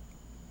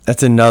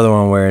another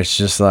one where it's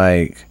just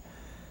like,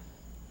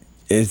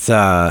 it's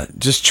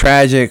just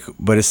tragic,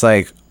 but it's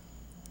like,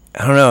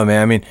 I don't know,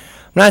 man. I mean,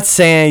 I'm not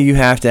saying you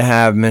have to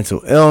have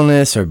mental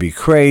illness or be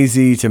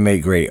crazy to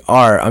make great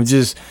art. I'm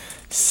just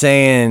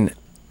saying,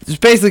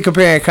 just basically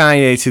comparing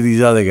Kanye to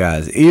these other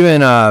guys.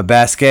 Even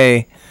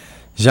Basquiat,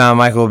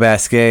 Jean-Michel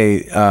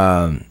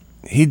Basquiat,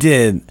 he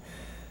did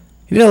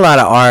a lot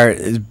of art.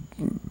 It's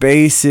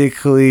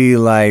basically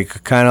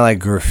like kind of like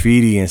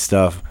graffiti and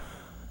stuff.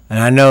 And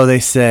I know they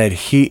said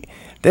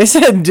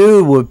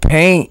dude would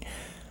paint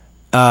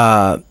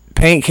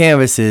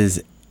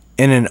canvases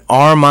in an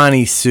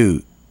Armani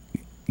suit,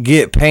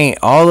 get paint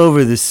all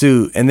over the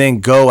suit, and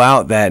then go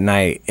out that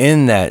night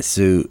in that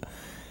suit.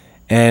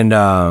 And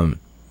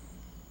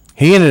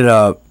he ended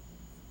up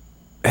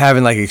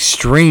having like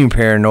extreme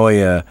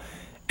paranoia,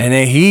 and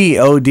then he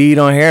OD'd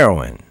on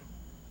heroin.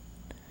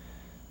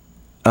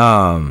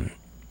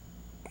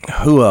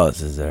 Who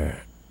else is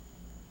there?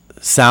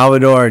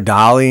 Salvador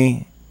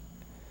Dali.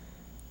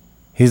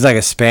 He's like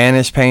a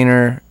Spanish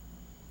painter.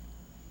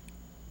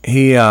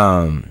 He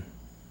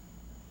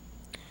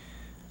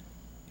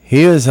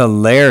was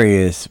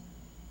hilarious,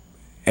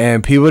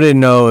 and people didn't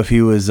know if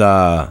he was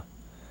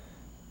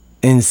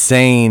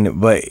insane,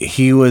 but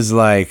he was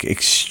like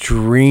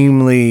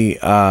extremely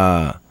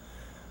like,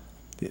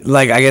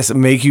 I guess,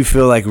 make you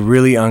feel like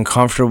really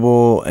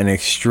uncomfortable and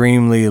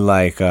extremely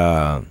like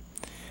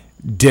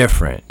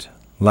different.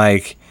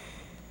 Like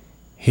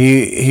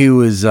he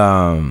was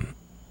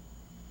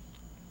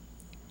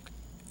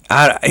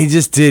he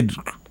just did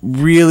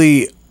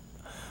really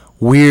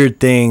weird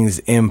things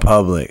in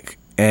public,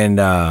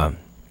 and I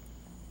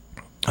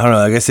don't know,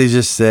 I guess they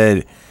just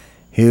said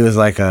he was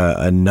like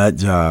a nut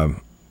job.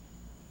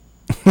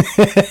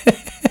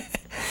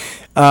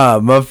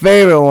 My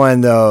favorite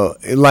one though,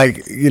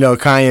 like, you know,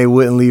 Kanye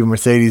wouldn't leave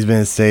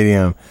Mercedes-Benz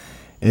Stadium,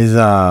 is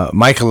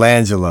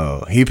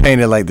Michelangelo. He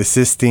painted like the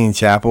Sistine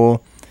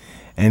Chapel,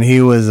 and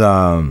he was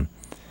I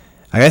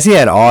guess he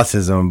had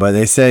autism, but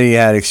they said he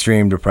had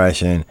extreme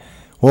depression.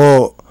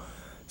 Well,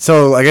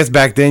 so I guess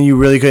back then you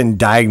really couldn't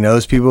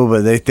diagnose people,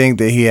 but they think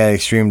that he had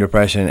extreme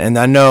depression. And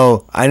I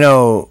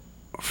know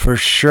for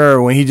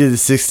sure when he did the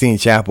Sistine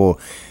Chapel,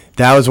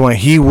 that was when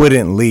he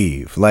wouldn't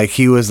leave. Like,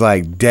 he was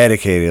like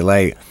dedicated.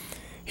 Like,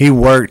 he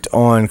worked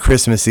on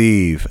Christmas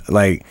Eve.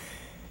 Like,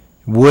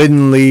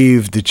 wouldn't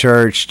leave the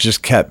church,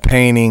 just kept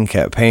painting.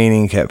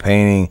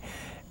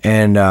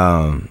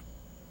 And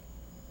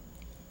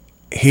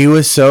he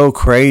was so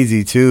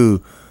crazy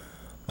too.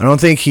 I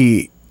don't think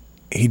he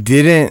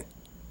didn't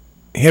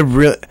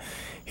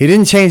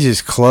change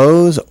his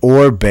clothes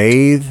or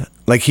bathe.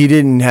 Like, he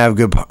didn't have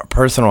good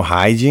personal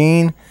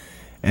hygiene,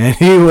 and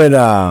he would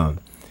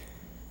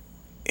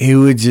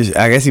just,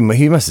 I guess he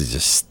must have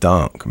just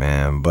stunk,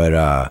 man. But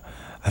I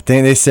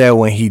think they said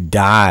when he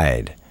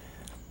died,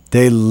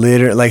 they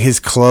literally, like, his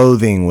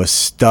clothing was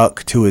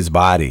stuck to his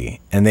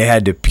body and they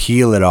had to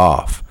peel it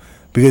off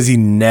because he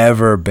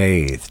never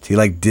bathed. He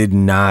like did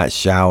not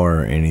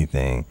shower or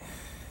anything.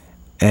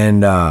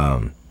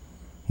 And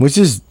which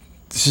is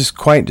just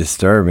quite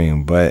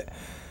disturbing. But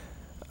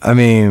I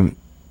mean,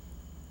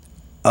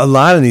 a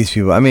lot of these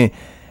people, I mean,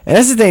 and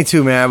that's the thing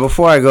too, man.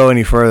 Before I go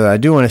any further, I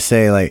do want to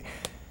say, like,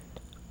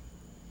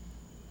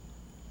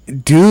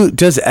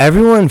 does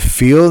everyone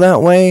feel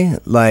that way?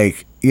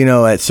 Like, you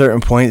know, at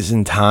certain points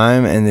in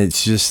time, and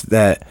it's just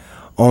that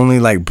only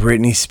like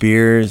Britney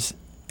Spears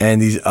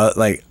and these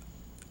like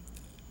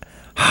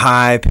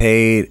high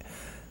paid,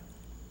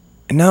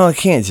 no, it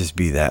can't just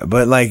be that.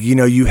 But like, you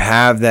know, you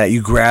have that,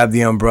 you grab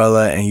the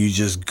umbrella and you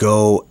just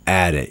go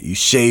at it. You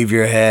shave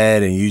your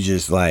head and you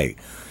just like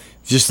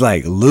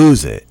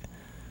lose it.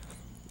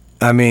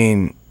 I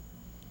mean,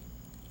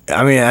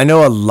 I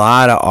know a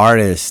lot of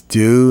artists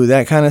do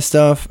that kind of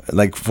stuff.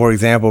 Like, for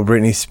example,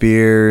 Britney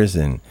Spears,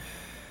 and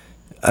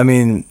I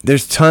mean,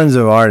 there's tons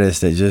of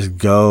artists that just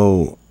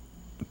go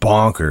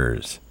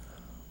bonkers.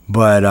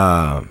 But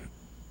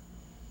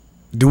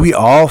do we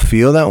all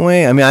feel that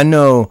way? I mean, I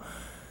know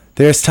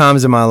there's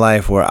times in my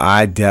life where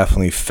I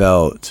definitely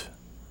felt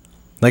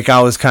like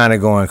I was kind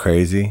of going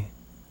crazy,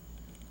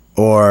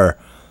 or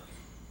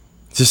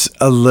just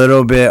a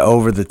little bit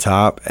over the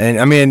top. And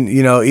I mean,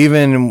 you know,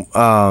 even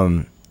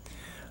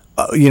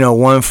you know,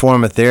 one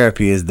form of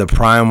therapy is the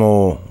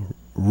primal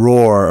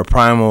roar or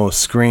primal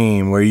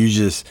scream, where you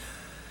just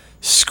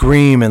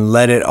scream and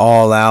let it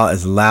all out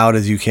as loud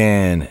as you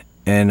can.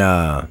 And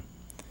I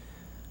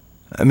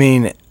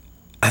mean,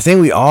 I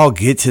think we all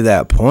get to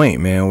that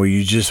point, man, where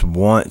you just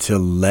want to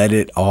let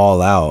it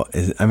all out.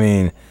 I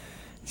mean, it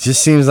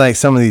just seems like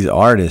some of these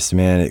artists,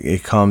 man,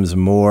 it comes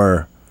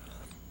more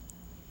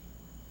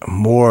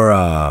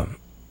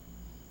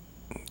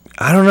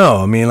I don't know.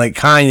 I mean, like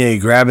Kanye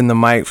grabbing the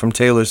mic from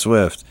Taylor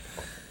Swift.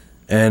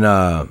 And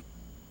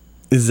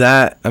is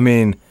it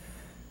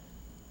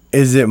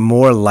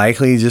more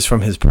likely just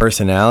from his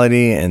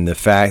personality and the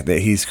fact that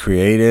he's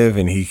creative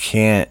and he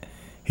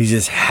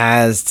just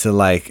has to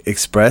like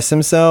express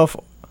himself?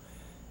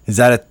 Is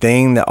that a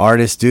thing that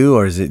artists do,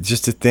 or is it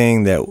just a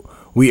thing that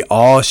we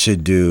all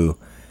should do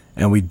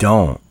and we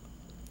don't?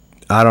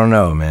 I don't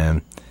know,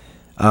 man.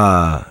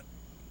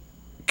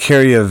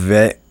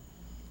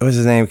 What's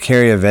his name?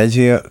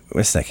 Caravaggio?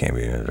 What's that? Can't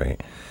be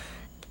right.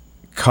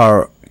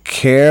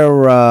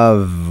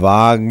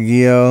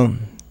 Caravaggio.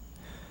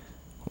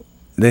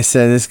 They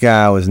said this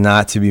guy was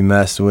not to be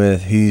messed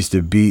with. He used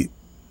to beat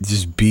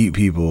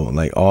people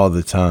like all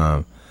the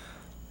time.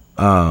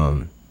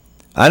 I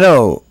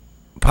know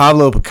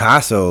Pablo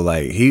Picasso,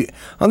 like I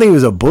don't think he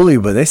was a bully,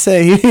 but they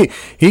say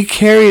he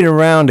carried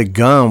around a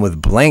gun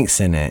with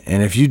blanks in it,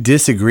 and if you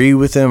disagree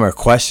with him or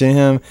question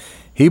him,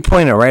 he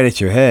pointed right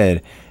at your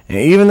head. And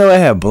even though it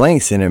had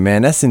blanks in it,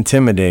 man, that's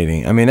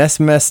intimidating. I mean, that's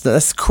messed up.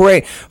 That's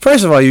crazy.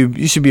 First of all,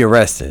 you should be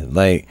arrested.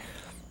 Like,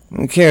 I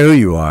don't care who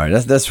you are.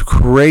 That's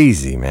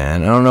crazy,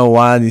 man. I don't know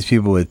why these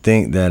people would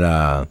think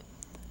that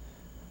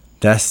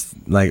that's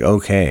like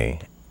okay.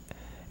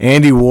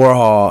 Andy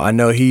Warhol, I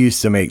know he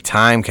used to make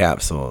time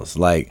capsules.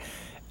 Like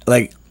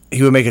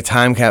he would make a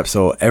time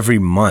capsule every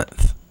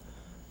month,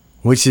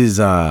 which is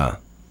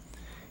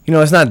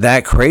it's not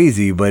that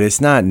crazy, but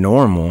it's not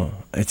normal.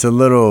 It's a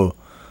little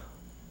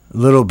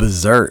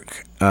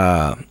berserk.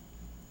 I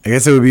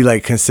guess it would be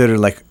like considered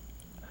like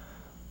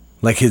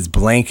his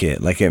blanket,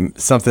 like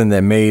something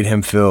that made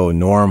him feel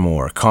normal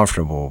or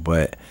comfortable,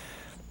 but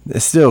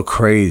it's still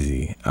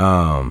crazy.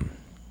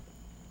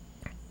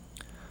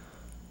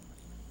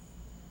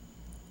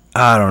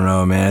 I don't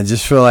know, man. I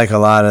just feel like a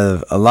lot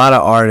of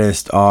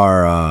artists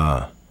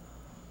are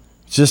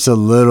just a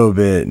little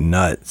bit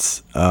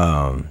nuts.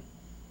 I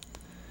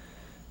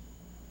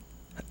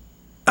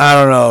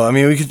don't know. I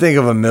mean, we could think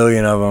of a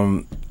million of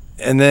them,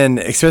 and then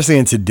especially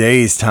in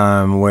today's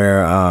time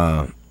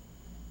where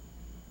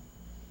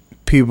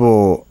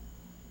people,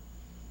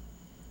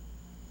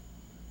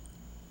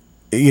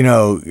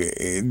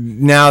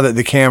 now that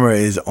the camera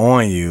is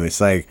on you, it's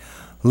like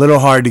a little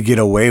hard to get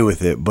away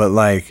with it, but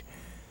like.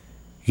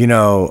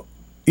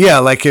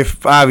 Like if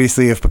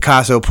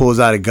Picasso pulls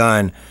out a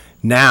gun,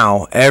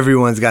 now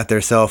everyone's got their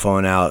cell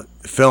phone out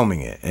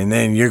filming it, and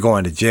then you're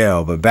going to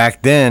jail. But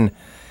back then,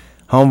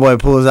 homeboy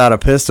pulls out a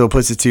pistol,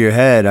 puts it to your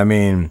head. I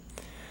mean,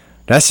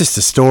 that's just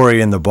a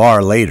story in the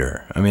bar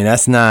later. I mean,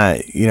 that's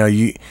not,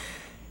 you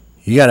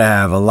got to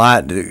have a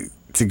lot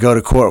to go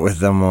to court with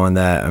them on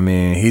that. I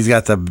mean, he's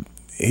got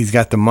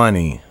the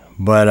money,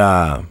 but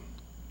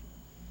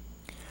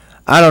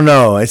I don't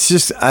know.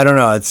 I don't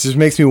know. It just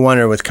makes me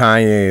wonder with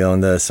Kanye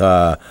on this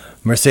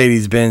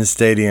Mercedes-Benz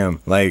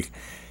Stadium. Like,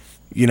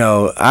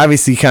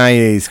 obviously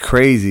Kanye's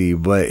crazy,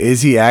 but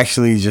is he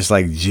actually just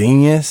like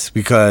genius?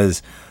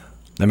 Because,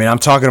 I mean, I'm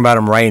talking about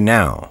him right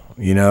now,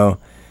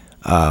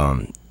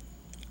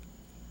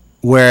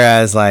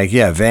 whereas like,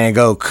 yeah, Van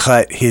Gogh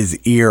cut his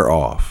ear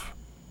off.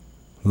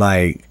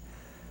 Like,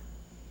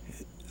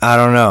 I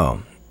don't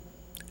know.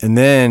 And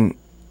then,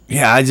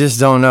 yeah, I just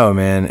don't know,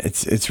 man.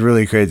 It's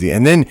really crazy.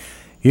 And then,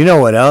 you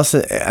know what else?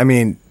 I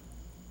mean,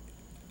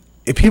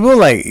 if people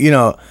like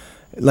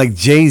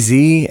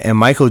Jay-Z and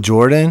Michael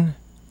Jordan,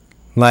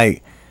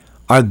 like,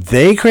 are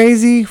they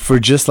crazy for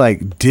just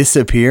like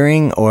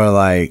disappearing or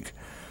like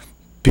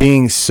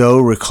being so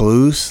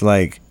recluse?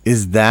 Like,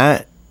 is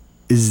that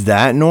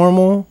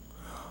normal?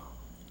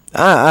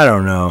 I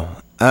don't know.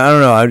 I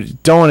don't know. I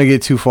don't want to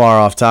get too far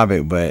off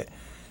topic, but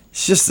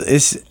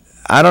it's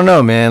I don't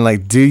know, man.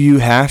 Like, do you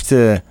have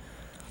to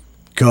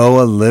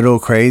go a little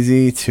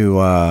crazy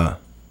to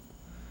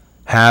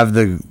have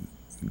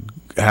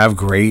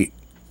great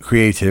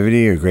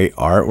creativity or great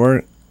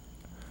artwork?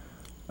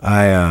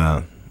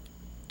 I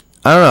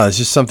don't know. It's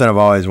just something I've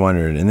always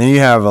wondered. And then you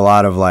have a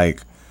lot of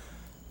like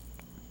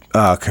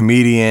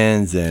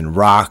comedians and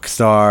rock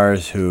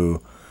stars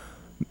who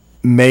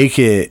make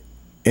it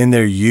in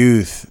their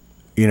youth,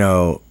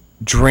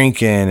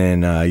 drinking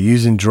and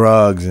using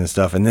drugs and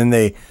stuff, and then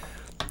they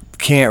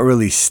can't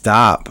really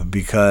stop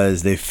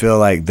because they feel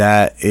like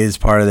that is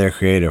part of their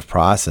creative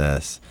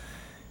process.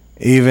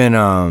 Even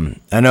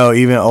I know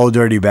even Old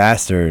Dirty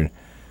Bastard,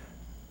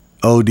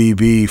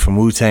 ODB from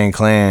Wu-Tang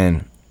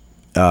Clan,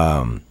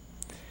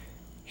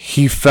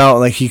 he felt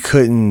like he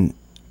couldn't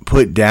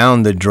put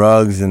down the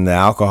drugs and the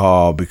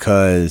alcohol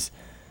because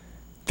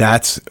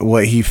that's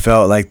what he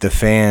felt like the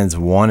fans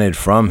wanted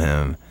from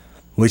him,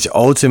 which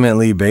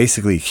ultimately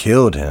basically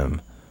killed him.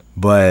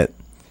 But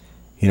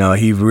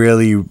he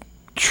really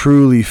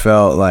truly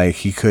felt like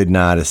he could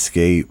not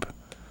escape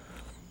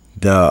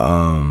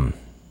the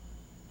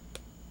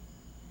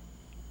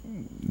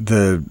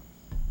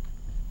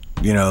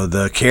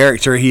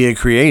character he had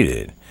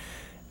created.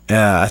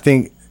 I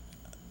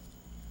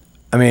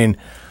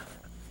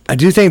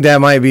do think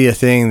that might be a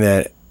thing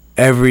that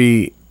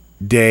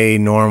everyday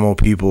normal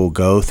people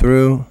go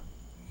through,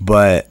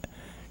 but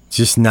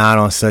just not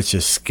on such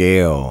a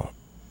scale,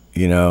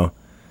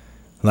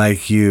 like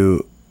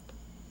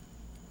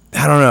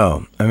I don't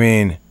know. I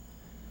mean,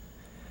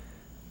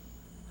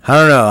 I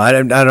don't know. I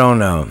don't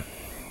know.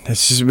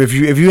 It's just if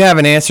you have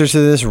an answer to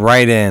this,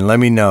 write in. Let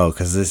me know,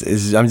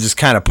 because I'm just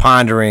kind of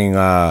pondering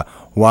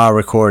while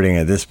recording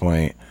at this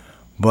point.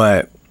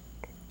 But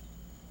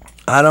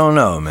I don't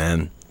know,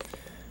 man.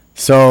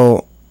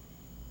 So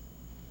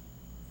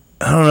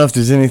I don't know if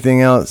there's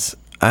anything else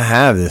I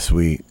have this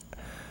week.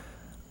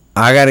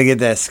 I got to get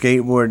that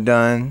skateboard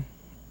done.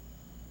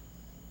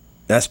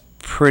 That's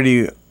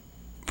pretty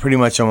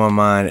much on my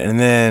mind. And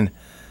then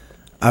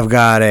I've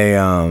got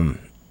to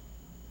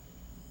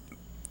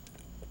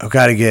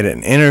get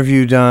an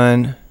interview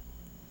done.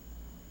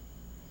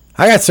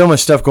 I got so much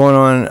stuff going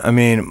on. I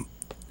mean,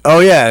 Oh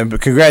yeah,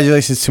 but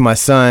congratulations to my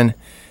son.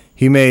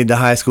 He made the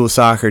high school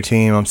soccer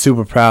team. I'm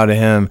super proud of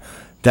him.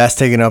 That's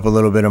taking up a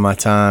little bit of my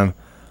time.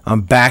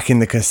 I'm back in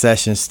the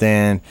concession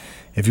stand.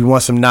 If you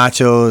want some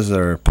nachos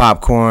or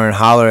popcorn,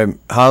 holler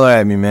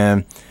at me,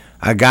 man.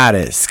 I got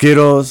it.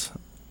 Skittles,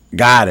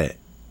 got it.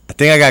 I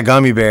think I got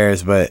gummy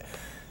bears, but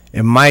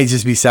it might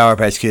just be Sour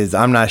Patch Kids.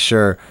 I'm not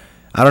sure.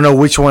 I don't know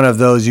which one of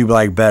those you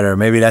like better.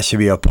 Maybe that should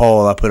be a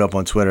poll I put up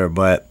on Twitter.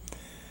 But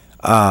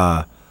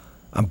I'm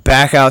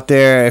back out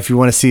there. If you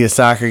want to see a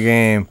soccer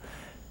game,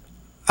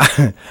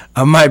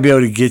 I might be able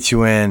to get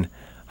you in.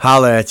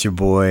 Holler at your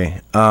boy.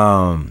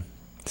 So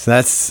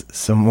that's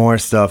some more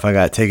stuff I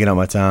got taking up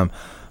my time.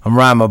 I'm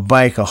riding my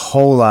bike a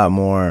whole lot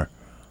more.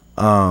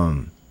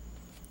 I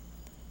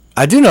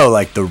do know,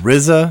 like, the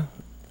RZA.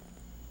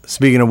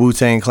 Speaking of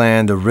Wu-Tang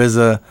Clan, the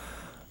RZA,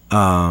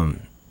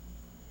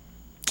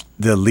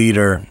 the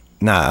leader.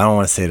 Nah, I don't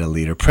want to say the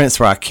leader. Prince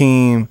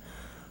Rakeem,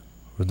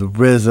 the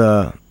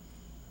RZA.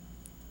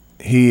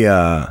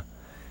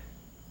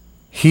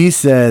 He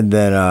said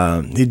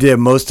that he did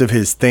most of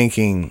his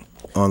thinking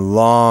on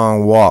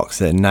long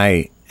walks at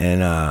night,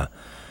 and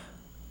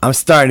I'm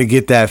starting to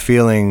get that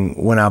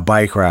feeling when I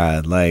bike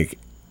ride. Like,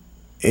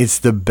 it's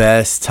the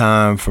best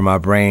time for my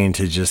brain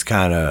to just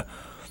kind of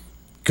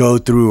go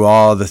through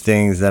all the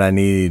things that I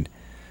need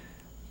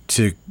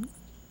to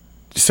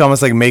just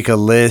almost like make a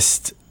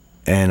list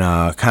and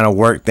kind of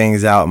work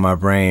things out in my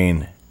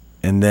brain.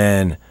 And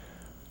then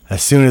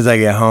as soon as I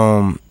get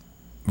home,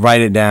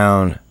 write it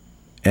down,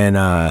 and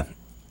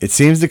it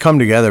seems to come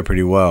together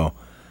pretty well.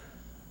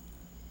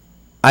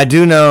 I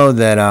do know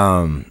that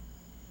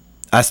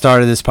I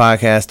started this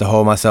podcast to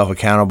hold myself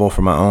accountable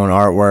for my own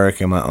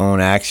artwork and my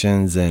own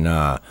actions, and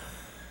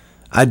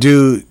I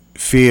do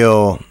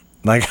feel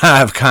like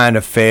I've kind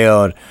of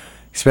failed,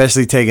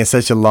 especially taking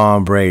such a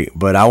long break.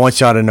 But I want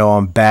y'all to know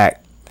I'm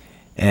back,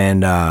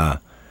 and I'm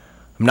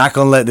not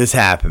gonna let this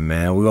happen,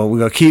 man. We're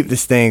gonna keep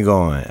this thing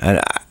going.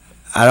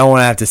 I don't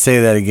want to have to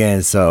say that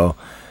again, so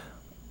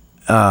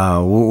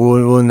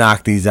we'll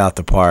knock these out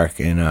the park,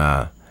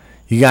 and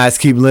you guys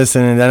keep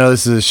listening. I know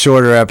this is a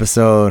shorter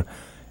episode,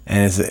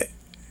 and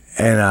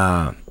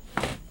I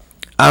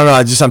don't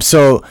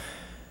know.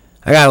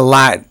 I got a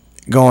lot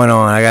going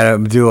on. I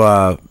gotta do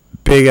a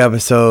big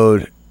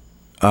episode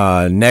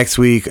next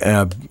week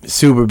and a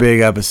super big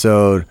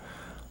episode.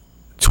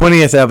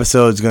 20th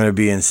episode is gonna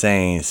be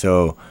insane.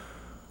 So,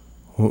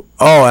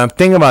 I'm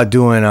thinking about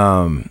doing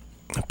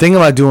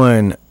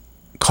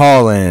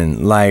call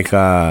in, like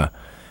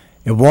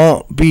it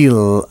won't be.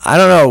 I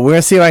don't know. We're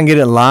gonna see if I can get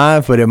it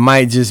live, but it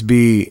might just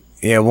be.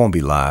 Yeah, it won't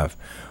be live,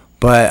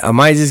 but I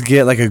might just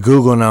get like a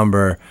Google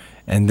number,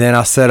 and then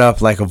I'll set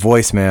up like a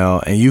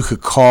voicemail, and you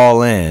could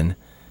call in,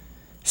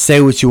 say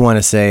what you want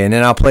to say, and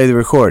then I'll play the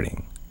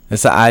recording.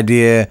 That's the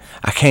idea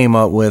I came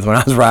up with when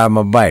I was riding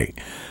my bike,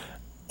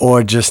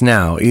 or just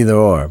now, either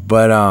or.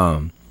 But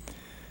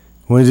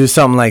we'll do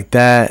something like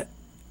that.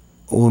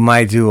 We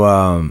might do.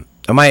 I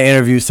might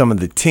interview some of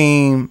the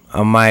team.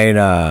 I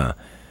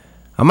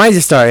might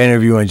just start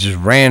interviewing just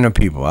random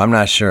people. I'm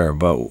not sure,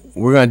 but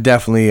we're gonna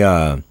definitely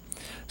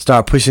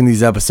start pushing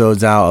these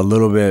episodes out a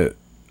little bit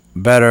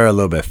better, a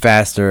little bit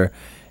faster,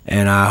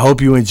 and I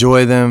hope you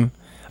enjoy them.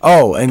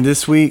 Oh, and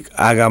this week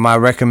I got my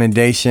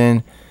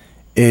recommendation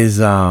is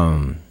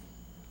oh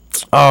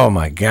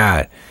my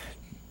God,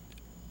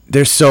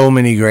 there's so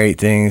many great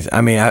things.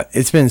 I mean,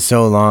 it's been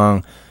so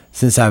long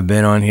since I've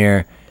been on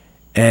here,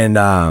 and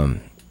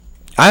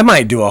I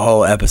might do a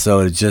whole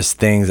episode of just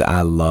things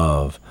I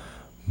love.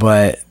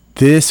 But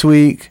this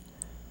week,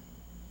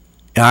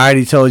 I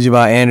already told you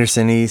about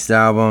Anderson East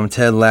album,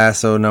 Ted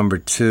Lasso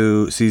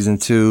 #2, season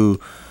 2,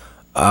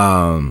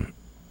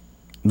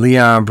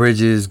 Leon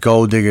Bridges,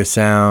 Gold Digger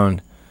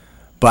Sound.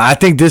 But I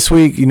think this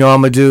week, you know what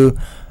I'm going to do?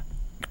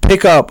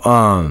 Pick up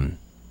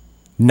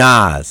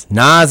Nas.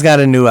 Nas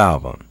got a new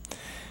album.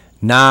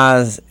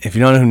 Nas, if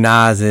you don't know who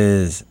Nas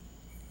is,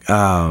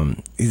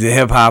 he's a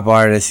hip-hop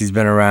artist. He's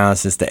been around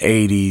since the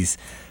 80s.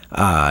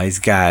 He's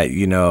got,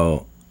 you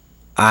know,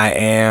 I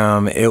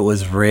Am, It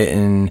Was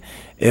Written,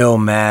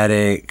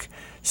 Illmatic,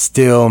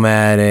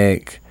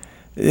 Stillmatic.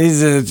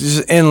 These are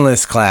just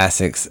endless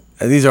classics.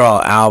 These are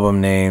all album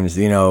names,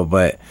 you know,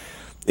 but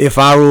If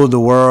I Ruled the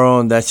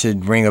World, that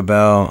should ring a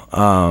bell.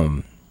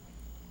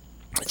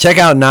 Check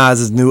out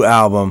Nas's new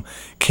album,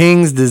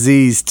 King's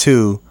Disease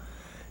 2.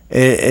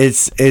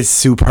 It's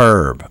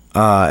superb.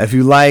 If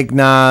you like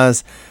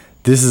Nas,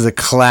 this is a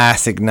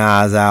classic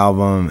Nas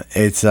album.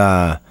 It's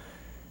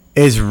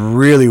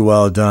really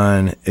well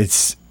done.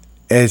 It's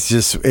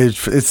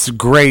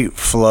great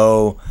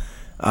flow.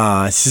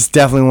 It's just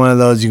definitely one of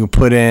those you can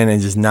put in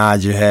and just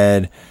nod your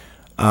head.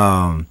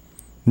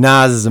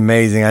 Nas is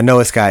amazing. I know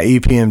it's got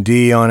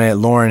EPMD on it,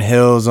 Lauryn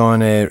Hill's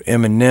on it,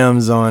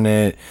 Eminem's on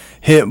it,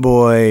 Hit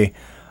Boy.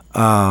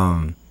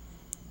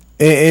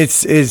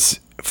 It's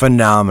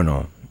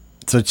phenomenal.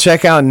 So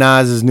check out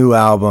Nas's new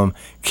album,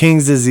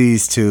 King's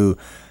Disease 2.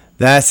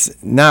 That's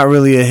not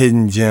really a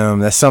hidden gem.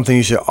 That's something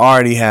you should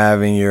already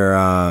have in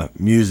your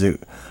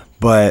music.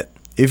 But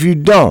if you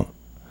don't,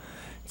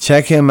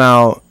 check him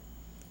out.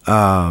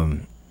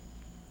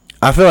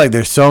 I feel like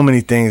there's so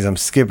many things I'm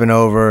skipping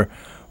over,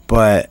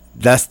 but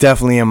that's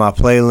definitely in my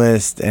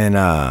playlist, and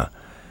I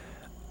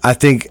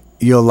think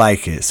you'll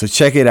like it. So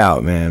check it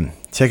out, man.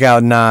 Check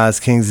out Nas,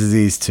 King's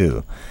Disease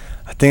 2.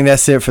 I think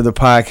that's it for the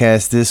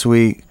podcast this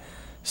week.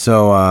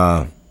 So,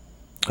 all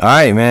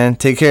right, man.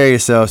 Take care of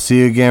yourself. See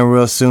you again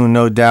real soon,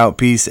 no doubt.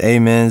 Peace,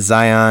 amen,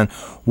 Zion.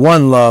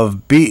 One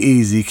love. Be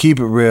easy. Keep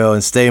it real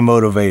and stay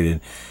motivated.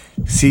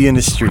 See you in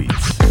the streets.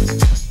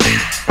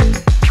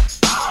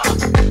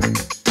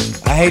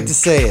 I hate to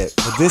say it,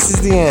 but this is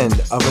the end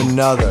of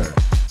another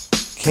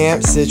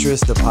Camp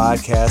Citrus, the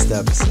podcast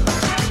episode.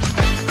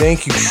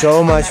 Thank you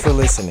so much for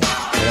listening,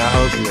 and I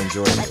hope you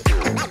enjoyed it.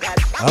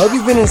 I hope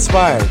you've been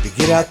inspired to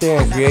get out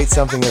there and create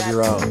something of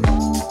your own.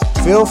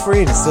 Feel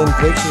free to send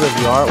pictures of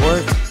your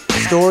artwork,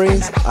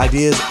 stories,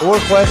 ideas, or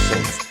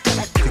questions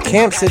to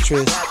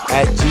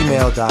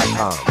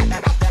campcitrus@gmail.com.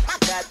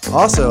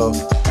 Also,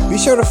 be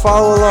sure to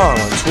follow along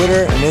on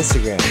Twitter and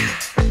Instagram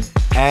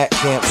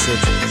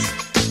 @CampCitrus.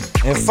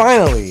 And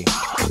finally,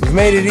 we've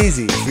made it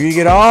easy for you to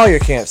get all your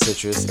Camp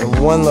Citrus in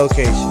one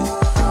location,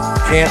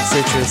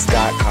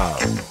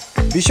 campcitrus.com.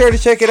 Be sure to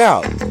check it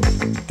out.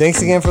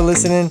 Thanks again for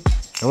listening,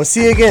 and we'll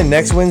see you again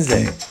next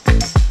Wednesday.